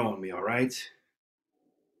started to grow on me, all right?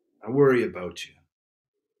 I worry about you.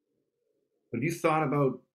 But have you thought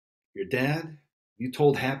about your dad? Have you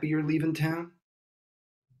told Happy you're leaving town?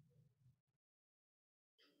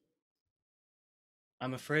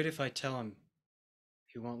 I'm afraid if I tell him,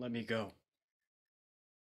 he won't let me go.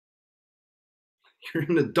 You're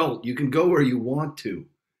an adult. You can go where you want to.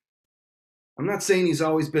 I'm not saying he's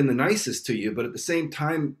always been the nicest to you, but at the same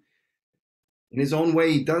time, in his own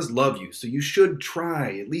way, he does love you. So you should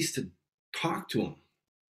try at least to talk to him.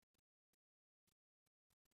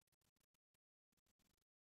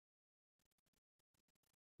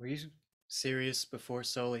 Were you serious before,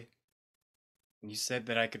 Sully? When you said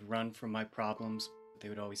that I could run from my problems, but they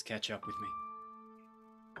would always catch up with me?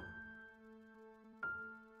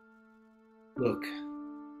 Look,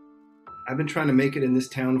 I've been trying to make it in this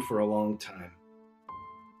town for a long time.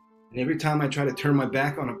 And every time I try to turn my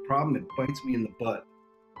back on a problem, it bites me in the butt.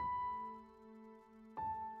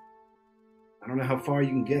 I don't know how far you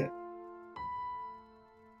can get.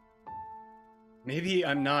 Maybe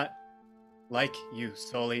I'm not like you,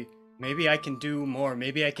 Sully. Maybe I can do more.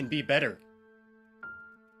 Maybe I can be better.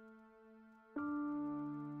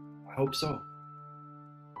 I hope so.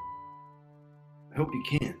 I hope you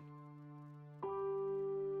can.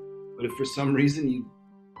 But if for some reason you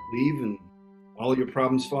leave and all your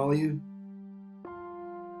problems follow you,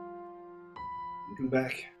 you come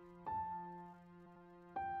back.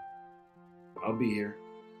 I'll be here.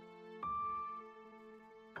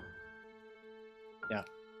 Yeah,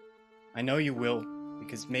 I know you will,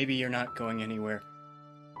 because maybe you're not going anywhere.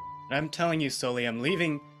 But I'm telling you, Sully, I'm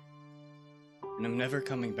leaving, and I'm never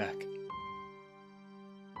coming back.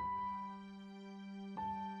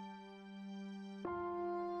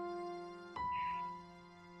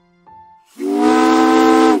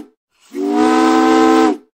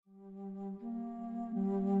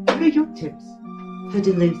 What are your tips for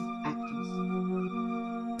Duluth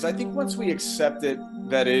actors? I think once we accept it,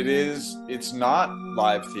 that it's not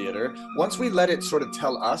live theater, once we let it sort of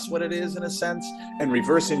tell us what it is in a sense and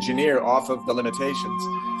reverse engineer off of the limitations,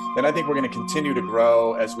 then I think we're going to continue to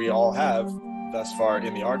grow as we all have thus far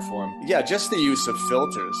in the art form. Yeah, just the use of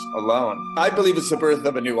filters alone, I believe it's the birth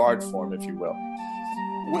of a new art form, if you will.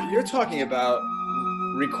 What you're talking about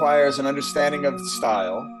requires an understanding of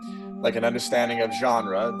style, like an understanding of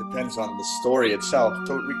genre, depends on the story itself.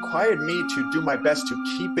 So it required me to do my best to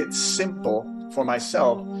keep it simple for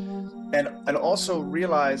myself and also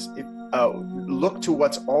realize, look to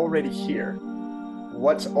what's already here,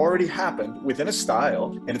 what's already happened within a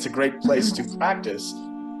style, and it's a great place to practice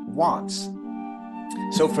wants.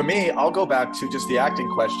 So for me, I'll go back to just the acting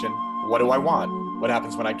question, what do I want? What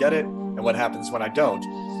happens when I get it? And what happens when I don't?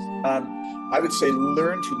 I would say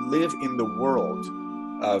learn to live in the world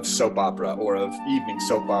of soap opera or of evening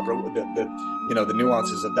soap opera, the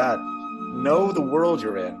nuances of that. Know the world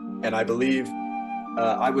you're in, and I believe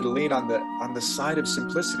I would lean on the side of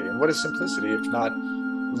simplicity. And what is simplicity if not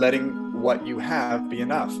letting what you have be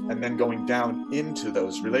enough, and then going down into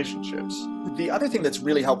those relationships? The other thing that's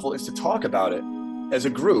really helpful is to talk about it as a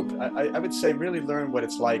group. I would say really learn what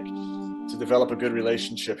it's like to develop a good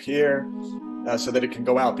relationship here, so that it can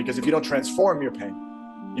go out. Because if you don't transform your pain,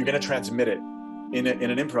 you're going to transmit it in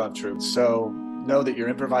an improv troupe. So know that you're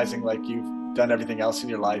improvising like you've done everything else in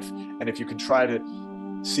your life. And if you can try to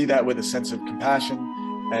see that with a sense of compassion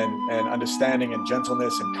and understanding and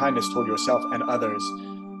gentleness and kindness toward yourself and others,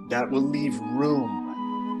 that will leave room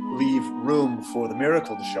for the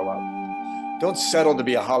miracle to show up. Don't settle to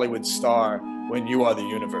be a Hollywood star when you are the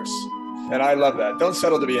universe. And I love that. Don't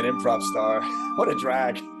settle to be an improv star. What a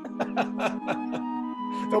drag.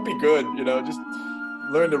 Don't be good, just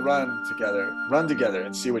learn to run together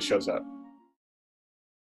and see what shows up.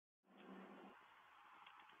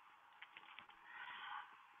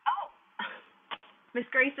 Oh, Miss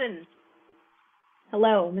Grayson.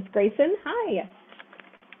 Hello, Miss Grayson. Hi.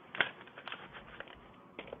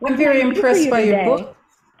 I'm very impressed by your book.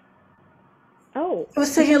 Oh. I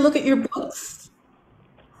was taking a look at your books.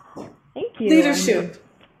 Thank you. Leadership.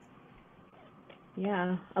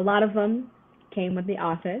 Yeah, a lot of them came with The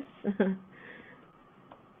Office.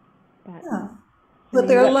 But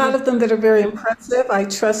there are a lot of them that are very impressive. I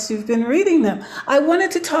trust you've been reading them. I wanted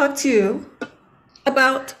to talk to you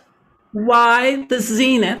about why the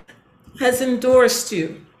Zenith has endorsed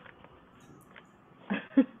you.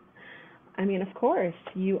 I mean, of course,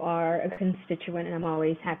 you are a constituent, and I'm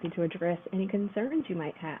always happy to address any concerns you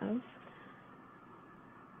might have.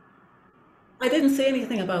 I didn't say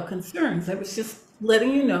anything about concerns. I was just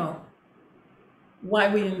letting you know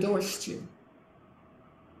why we endorsed you.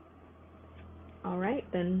 All right,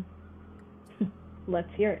 then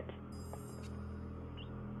let's hear it.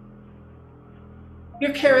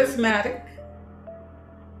 You're charismatic.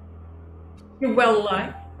 You're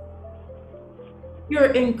well-liked.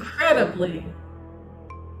 You're you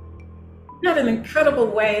have an incredible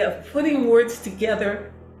way of putting words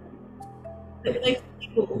together that makes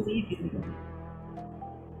people believe you.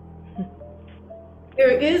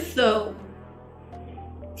 There is, though,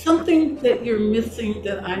 something that you're missing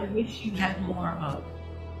that I wish you had more of.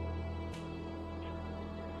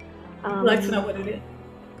 I'd like to know what it is.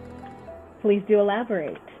 Please do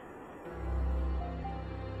elaborate.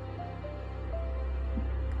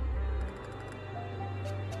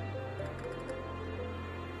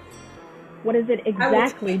 What is it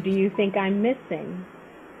exactly do you think I'm missing,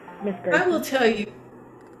 Miss Grayson? I will tell you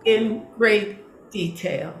in great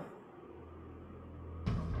detail.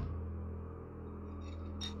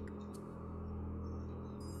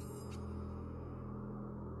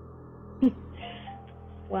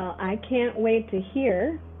 Well, I can't wait to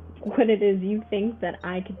hear what it is you think that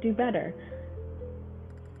I could do better.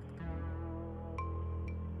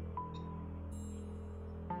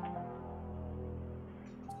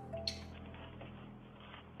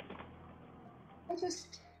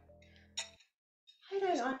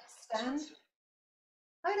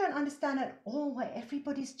 I don't understand at all why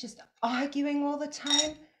everybody's just arguing all the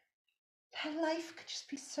time. Their life could just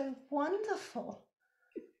be so wonderful.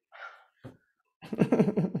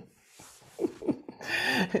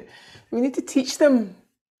 We need to teach them,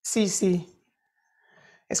 Cece.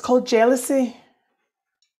 It's called jealousy.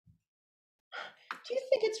 Do you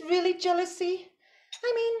think it's really jealousy?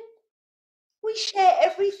 I mean, we share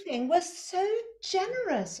everything. We're so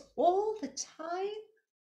generous all the time.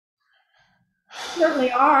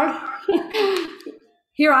 Certainly are.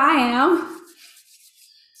 Here I am.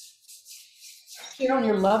 Here on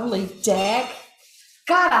your lovely deck.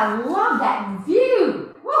 God, I love that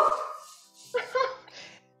view. Woo!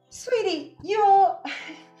 Sweetie, you're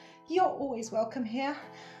always welcome here.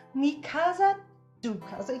 Mi casa, tu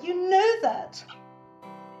casa. You know that.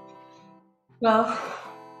 Well,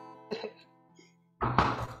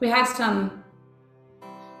 we have some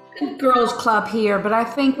good girls club here, but I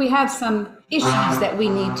think we have some issues that we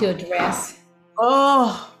need to address.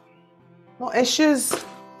 Oh, not issues.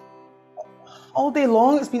 All day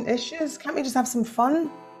long it's been issues. Can't we just have some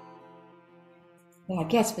fun? Well, I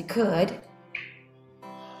guess we could.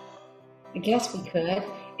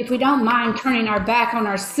 If we don't mind turning our back on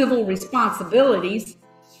our civil responsibilities.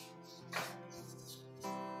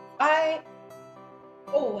 I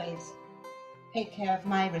always take care of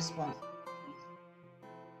my responsibilities.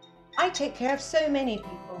 I take care of so many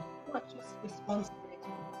people, not just responsibilities,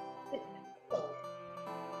 but people,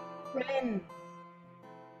 friends.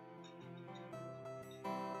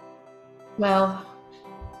 Well,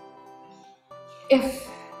 if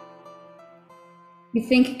you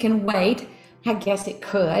think it can wait, I guess it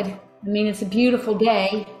could. I mean, it's a beautiful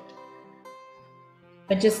day.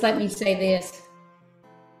 But just let me say this.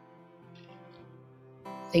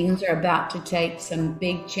 Things are about to take some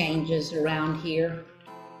big changes around here.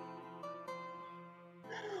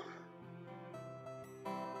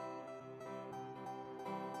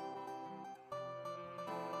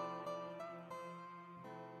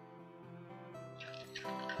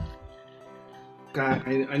 God,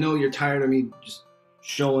 I know you're tired of me just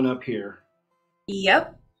showing up here.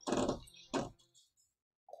 Yep.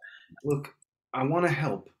 Look, I want to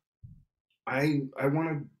help. I want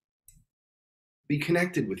to be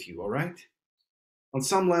connected with you, all right? On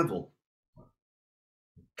some level.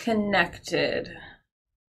 Connected.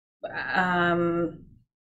 Okay,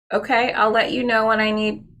 I'll let you know when I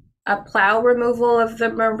need a plow removal of the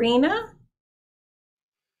marina.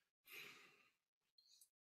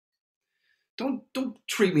 Don't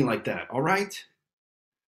treat me like that, all right?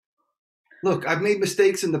 Look, I've made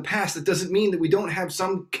mistakes in the past. That doesn't mean that we don't have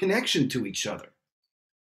some connection to each other.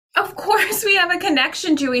 Of course we have a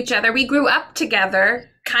connection to each other. We grew up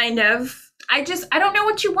together, kind of. I don't know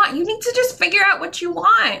what you want. You need to just figure out what you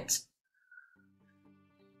want.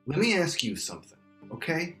 Let me ask you something,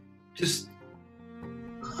 okay? Just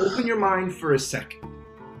open your mind for a second,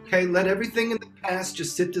 okay? Let everything in the past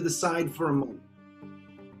just sit to the side for a moment.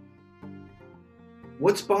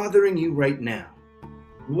 What's bothering you right now?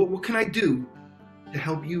 What can I do to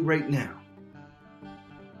help you right now?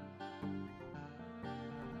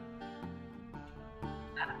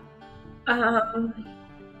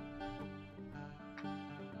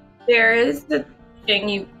 There is the thing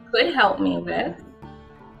you could help me with.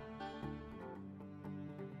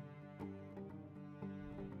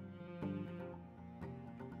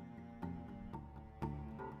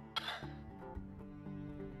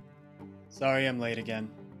 Sorry I'm late again.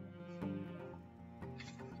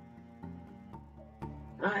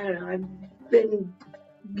 I don't know. I've been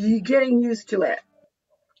getting used to it.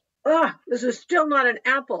 Ah, this is still not an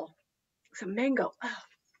apple. It's a mango. Ah.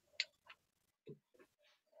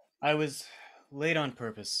 I was late on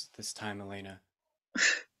purpose this time, Elena.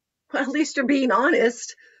 Well, at least you're being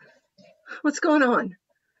honest. What's going on?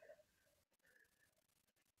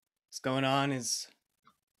 What's going on is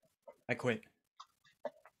I quit.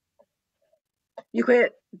 You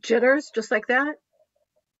quit Jitters just like that?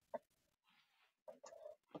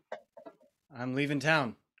 I'm leaving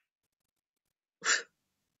town. What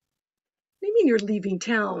do you mean you're leaving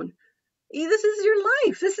town? This is your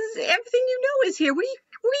life. This is everything you know is here.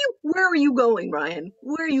 Where are you going, Ryan?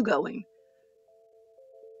 Where are you going?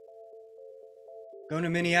 Going to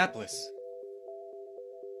Minneapolis.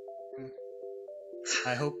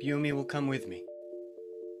 I hope Yumi will come with me.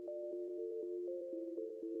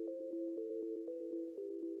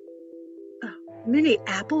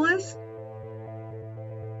 Minneapolis?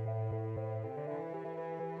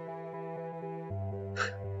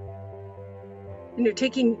 And you're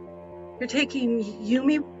taking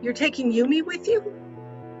Yumi with you?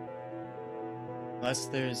 Unless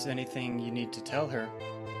there's anything you need to tell her.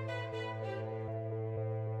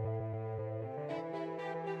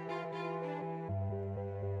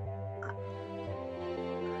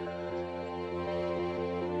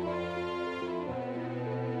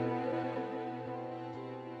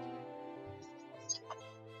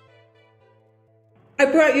 I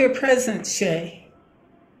brought you a present, Shay.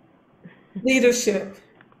 Leadership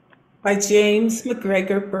by James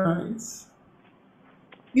McGregor Burns.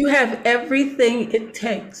 You have everything it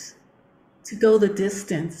takes to go the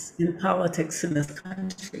distance in politics in this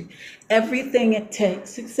country. Everything it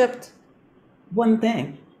takes, except one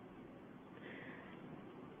thing.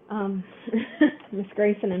 Miss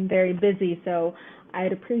Grayson, I'm very busy, so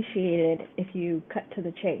I'd appreciate it if you cut to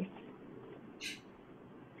the chase.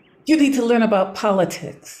 You need to learn about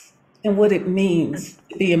politics and what it means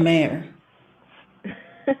to be a mayor.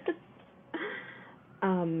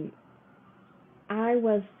 I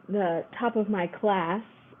was the top of my class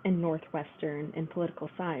in Northwestern in political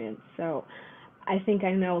science, so I think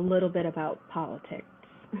I know a little bit about politics.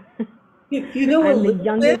 You know, I'm the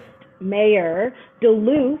youngest mayor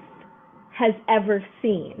Duluth has ever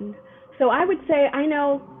seen. So I would say I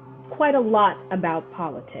know quite a lot about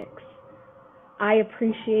politics. I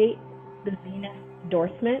appreciate the Zenith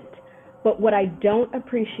endorsement, but what I don't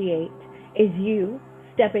appreciate is you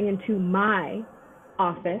stepping into my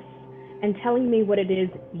office and telling me what it is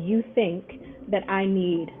you think that I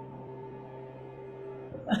need.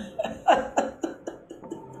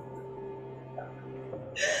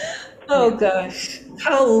 Oh gosh,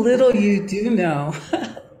 how little you do know.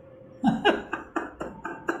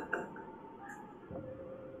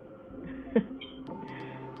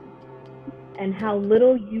 and how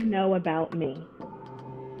little you know about me.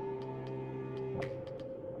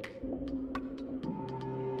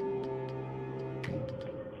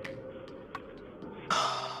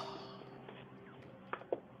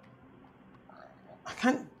 I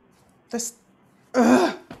can't. This.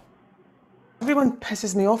 Ugh. Everyone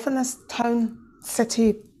pisses me off in this town,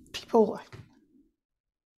 city, people.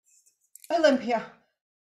 Olympia,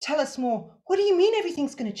 tell us more. What do you mean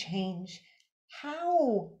everything's going to change?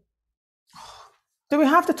 How? Do we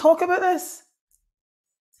have to talk about this?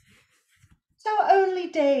 It's our only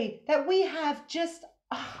day that we have just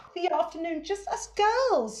the afternoon, just us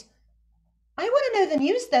girls. I want to know the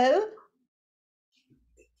news, though.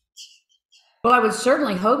 Well, I would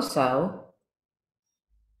certainly hope so.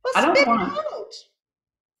 Well, I don't spit want it to. out.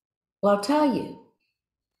 Well, I'll tell you.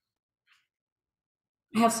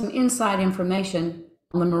 I have some inside information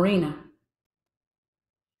on the marina.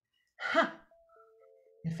 Huh.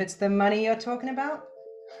 If it's the money you're talking about,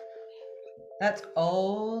 that's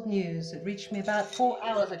old news. It reached me about 4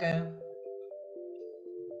 hours ago.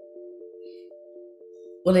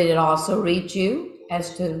 Will it also reach you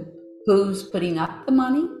as to who's putting up the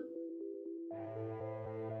money?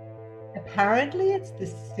 Apparently, it's the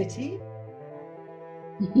city.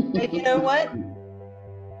 But you know what?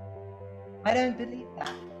 I don't believe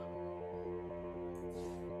that.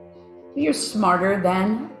 You're smarter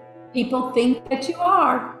than people think that you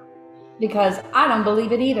are, because I don't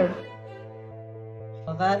believe it either.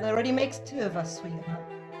 Well, that already makes two of us, sweetheart.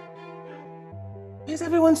 Is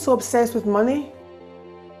everyone so obsessed with money?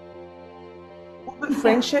 What about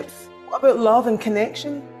friendships? What about love and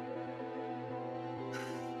connection?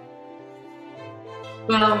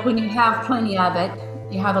 Well, when you have plenty of it,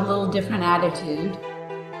 you have a little different attitude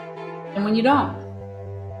than when you don't.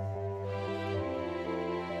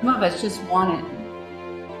 Some of us just want it.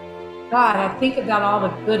 God, I think about all the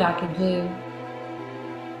good I could do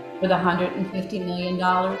with $150 million.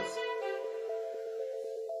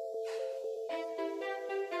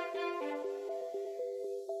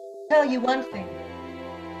 Tell you one thing.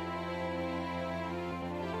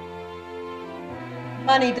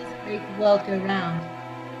 Money doesn't make the world go round.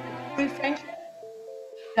 But true friendship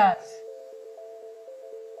does.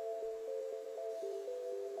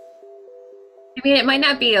 I mean, it might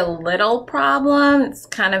not be a little problem. It's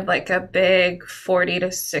kind of like a big 40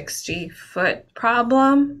 to 60 foot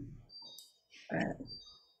problem. But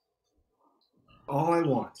All I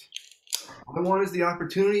want is the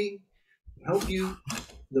opportunity to help you so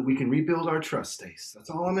that we can rebuild our trust, Stace. That's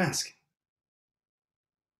all I'm asking.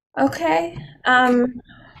 okay. Can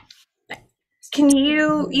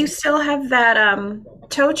you still have that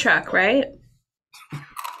tow truck, right?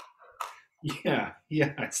 Yeah,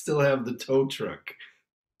 I still have the tow truck.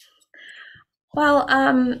 Well,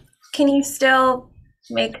 can you still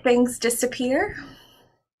make things disappear?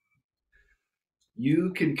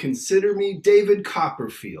 You can consider me David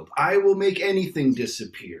Copperfield. I will make anything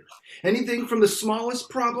disappear. Anything from the smallest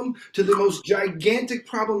problem to the most gigantic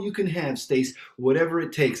problem you can have, Stace. Whatever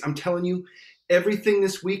it takes. I'm telling you, everything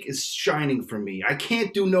this week is shining for me. I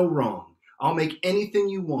can't do no wrong. I'll make anything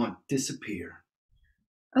you want disappear.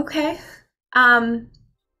 Okay.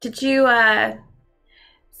 Did you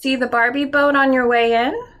see the Barbie boat on your way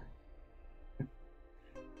in?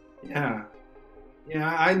 Yeah,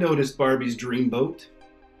 I noticed Barbie's dream boat.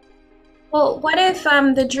 Well, what if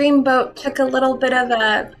the dream boat took a little bit of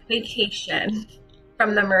a vacation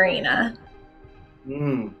from the marina?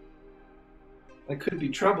 That could be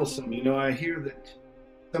troublesome. You know, I hear that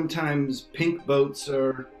sometimes pink boats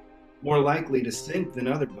are more likely to sink than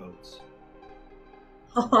other boats.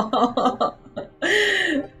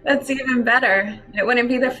 That's even better. It wouldn't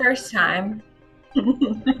be the first time.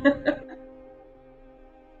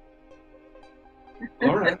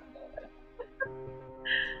 All right.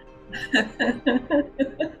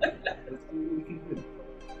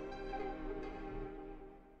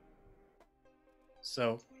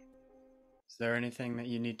 So, is there anything that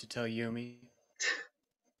you need to tell Yumi?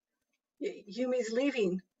 Yumi's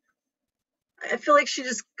leaving. I feel like she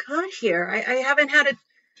just got here. I haven't had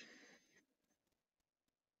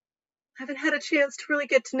a chance to really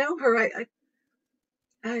get to know her.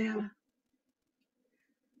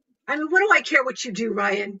 I mean, what do I care what you do,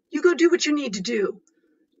 Ryan? You go do what you need to do.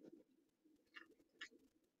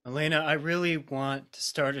 Elena, I really want to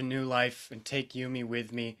start a new life and take Yumi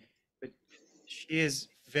with me, but she is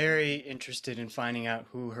very interested in finding out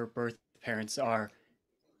who her birth parents are.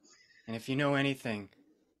 And if you know anything,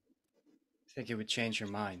 I think it would change her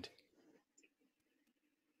mind.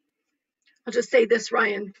 I'll just say this,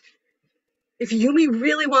 Ryan. If Yumi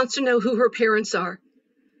really wants to know who her parents are,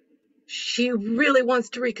 She really wants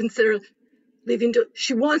to reconsider leaving.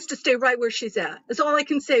 She wants to stay right where she's at. That's all I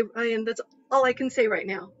can say, Ryan. That's all I can say right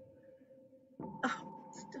now. Oh,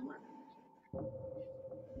 still not.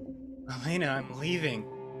 Elena, I'm leaving.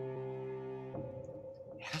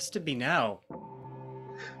 It has to be now.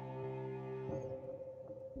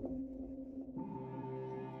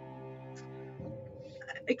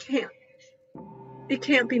 I can't. It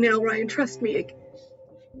can't be now, Ryan. Trust me.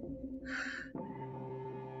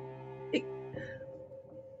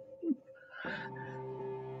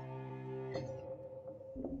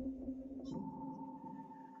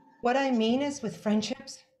 What I mean is, with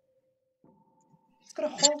friendships, it's got to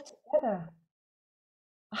hold together.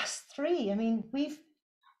 Us three. I mean, we've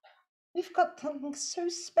got something so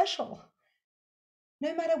special.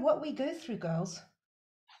 No matter what we go through, girls.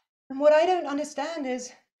 And what I don't understand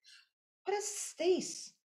is, what has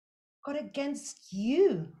Stace got against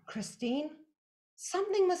you, Christine?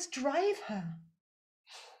 Something must drive her.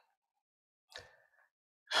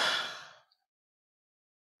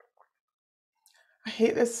 I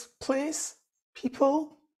hate this place,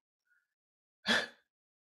 people.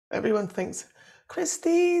 Everyone thinks,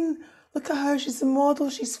 Christine, look at her, she's a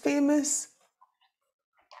model, she's famous.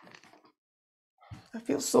 I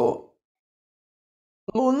feel so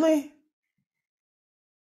lonely.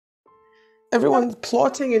 Everyone's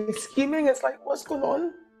plotting and scheming. It's like, what's going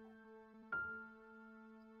on?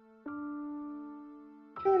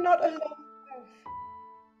 You're not alone, Bev.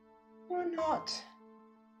 You're not.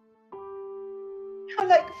 You're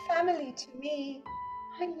like family to me.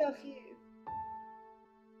 I love you.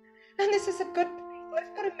 And this is a good place.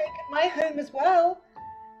 I've got to make it my home as well.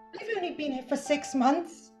 I've only been here for 6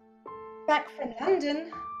 months. Back from London.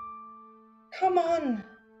 Come on.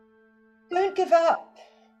 Don't give up.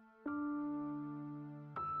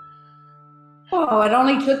 Oh, it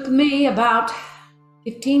only took me about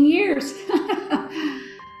 15 years.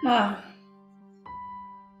 Like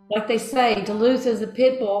they say, Duluth is a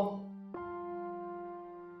pit bull.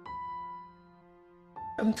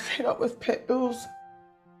 I'm fed up with pit bulls.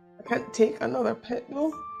 I can't take another pit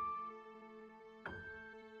bull.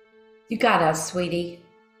 You got us, sweetie.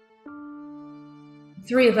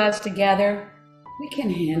 3 of us together, we can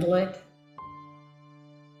handle it.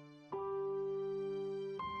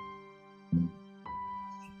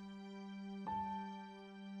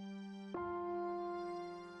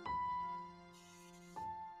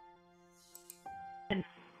 Auntie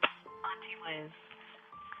Liz,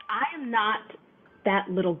 I am not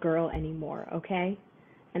that little girl anymore, okay?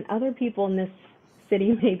 And other people in this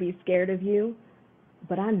city may be scared of you,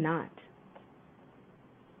 but I'm not.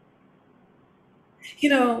 You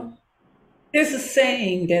know, there's a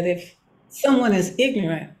saying that if someone is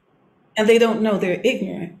ignorant and they don't know they're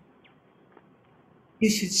ignorant, you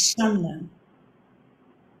should shun them.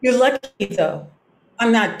 You're lucky, though.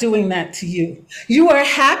 I'm not doing that to you. You are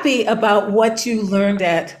happy about what you learned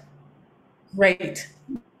at Great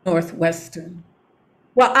Northwestern.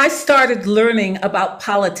 Well, I started learning about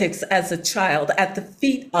politics as a child at the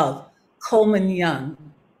feet of Coleman Young,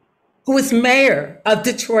 who was mayor of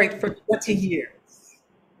Detroit for 20 years.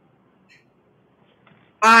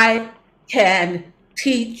 I can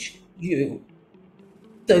teach you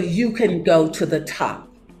so you can go to the top.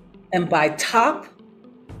 And by top,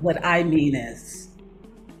 what I mean is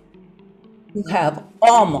you have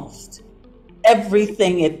almost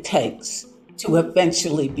everything it takes to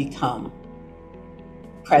eventually become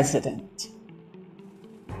president.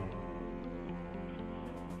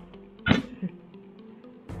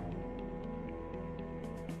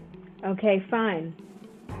 Okay, fine.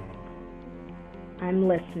 I'm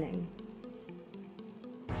listening.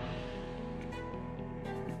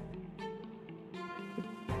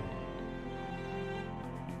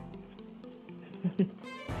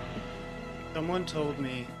 Someone told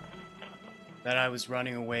me that I was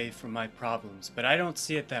running away from my problems, but I don't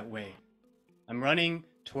see it that way. I'm running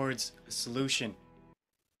towards a solution.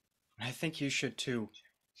 I think you should too.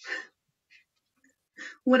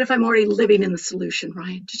 What if I'm already living in the solution,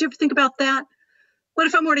 Ryan? Did you ever think about that? What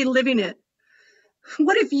if I'm already living it?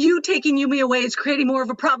 What if you taking Yumi away is creating more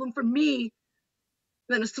of a problem for me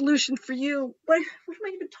than a solution for you? What am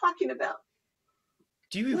I even talking about?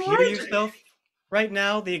 Do you hear yourself right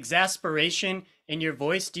now? The exasperation in your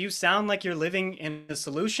voice? Do you sound like you're living in a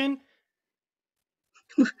solution?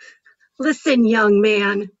 Listen, young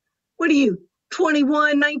man. What are you,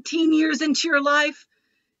 21, 19 years into your life?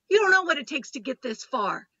 You don't know what it takes to get this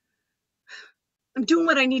far. I'm doing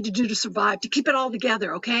what I need to do to survive, to keep it all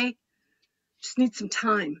together, okay? Just need some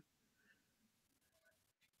time.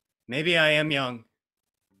 Maybe I am young.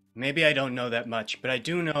 Maybe I don't know that much, but I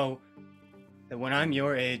do know that when I'm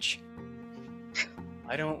your age,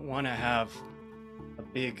 I don't want to have a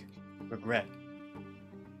big regret.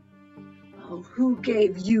 Oh, who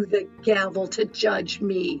gave you the gavel to judge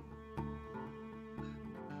me?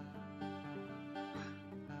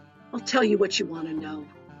 I'll tell you what you want to know,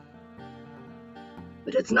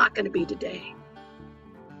 but it's not going to be today.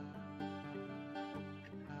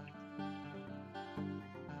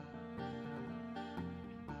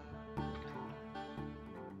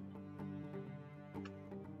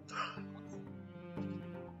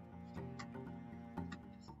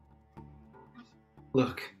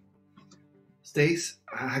 Look, Stace,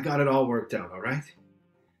 I got it all worked out, all right?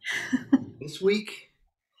 This week,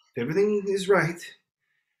 if everything is right,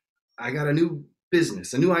 I got a new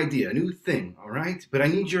business, a new idea, a new thing, all right? But I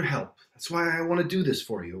need your help. That's why I want to do this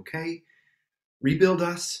for you, okay? Rebuild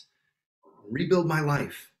us, rebuild my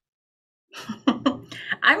life.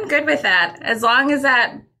 I'm good with that. As long as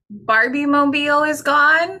that Barbie mobile is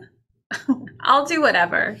gone, I'll do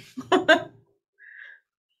whatever.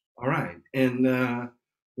 All right. And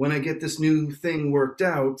when I get this new thing worked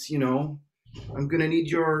out, I'm going to need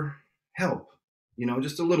your help,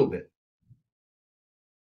 just a little bit.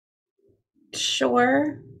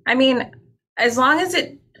 Sure. I mean, as long as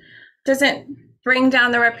it doesn't bring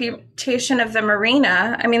down the reputation of the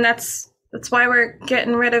marina. I mean, that's why we're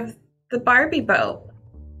getting rid of the Barbie boat.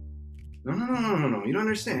 No. You don't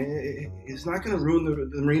understand. It's not going to ruin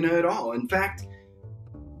the marina at all. In fact,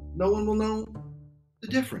 no one will know the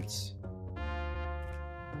difference.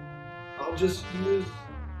 I'll just use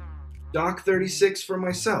Dock 36 for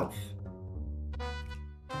myself.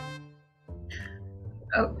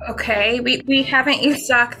 Oh, okay, we haven't used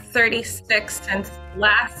Dock 36 since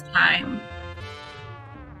last time.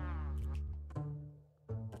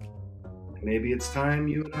 Maybe it's time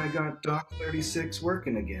you and I got Dock 36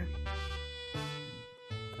 working again.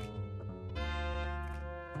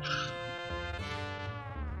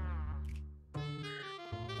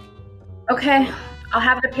 Okay, I'll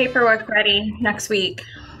have the paperwork ready next week.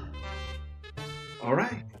 All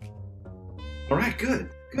right, good.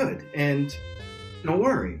 And don't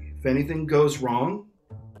worry, if anything goes wrong,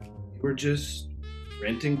 we're just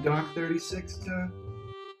renting Dock 36 to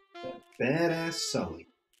that badass Sully.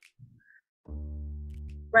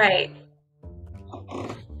 Right.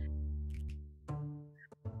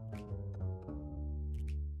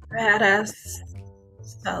 Badass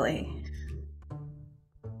Sully.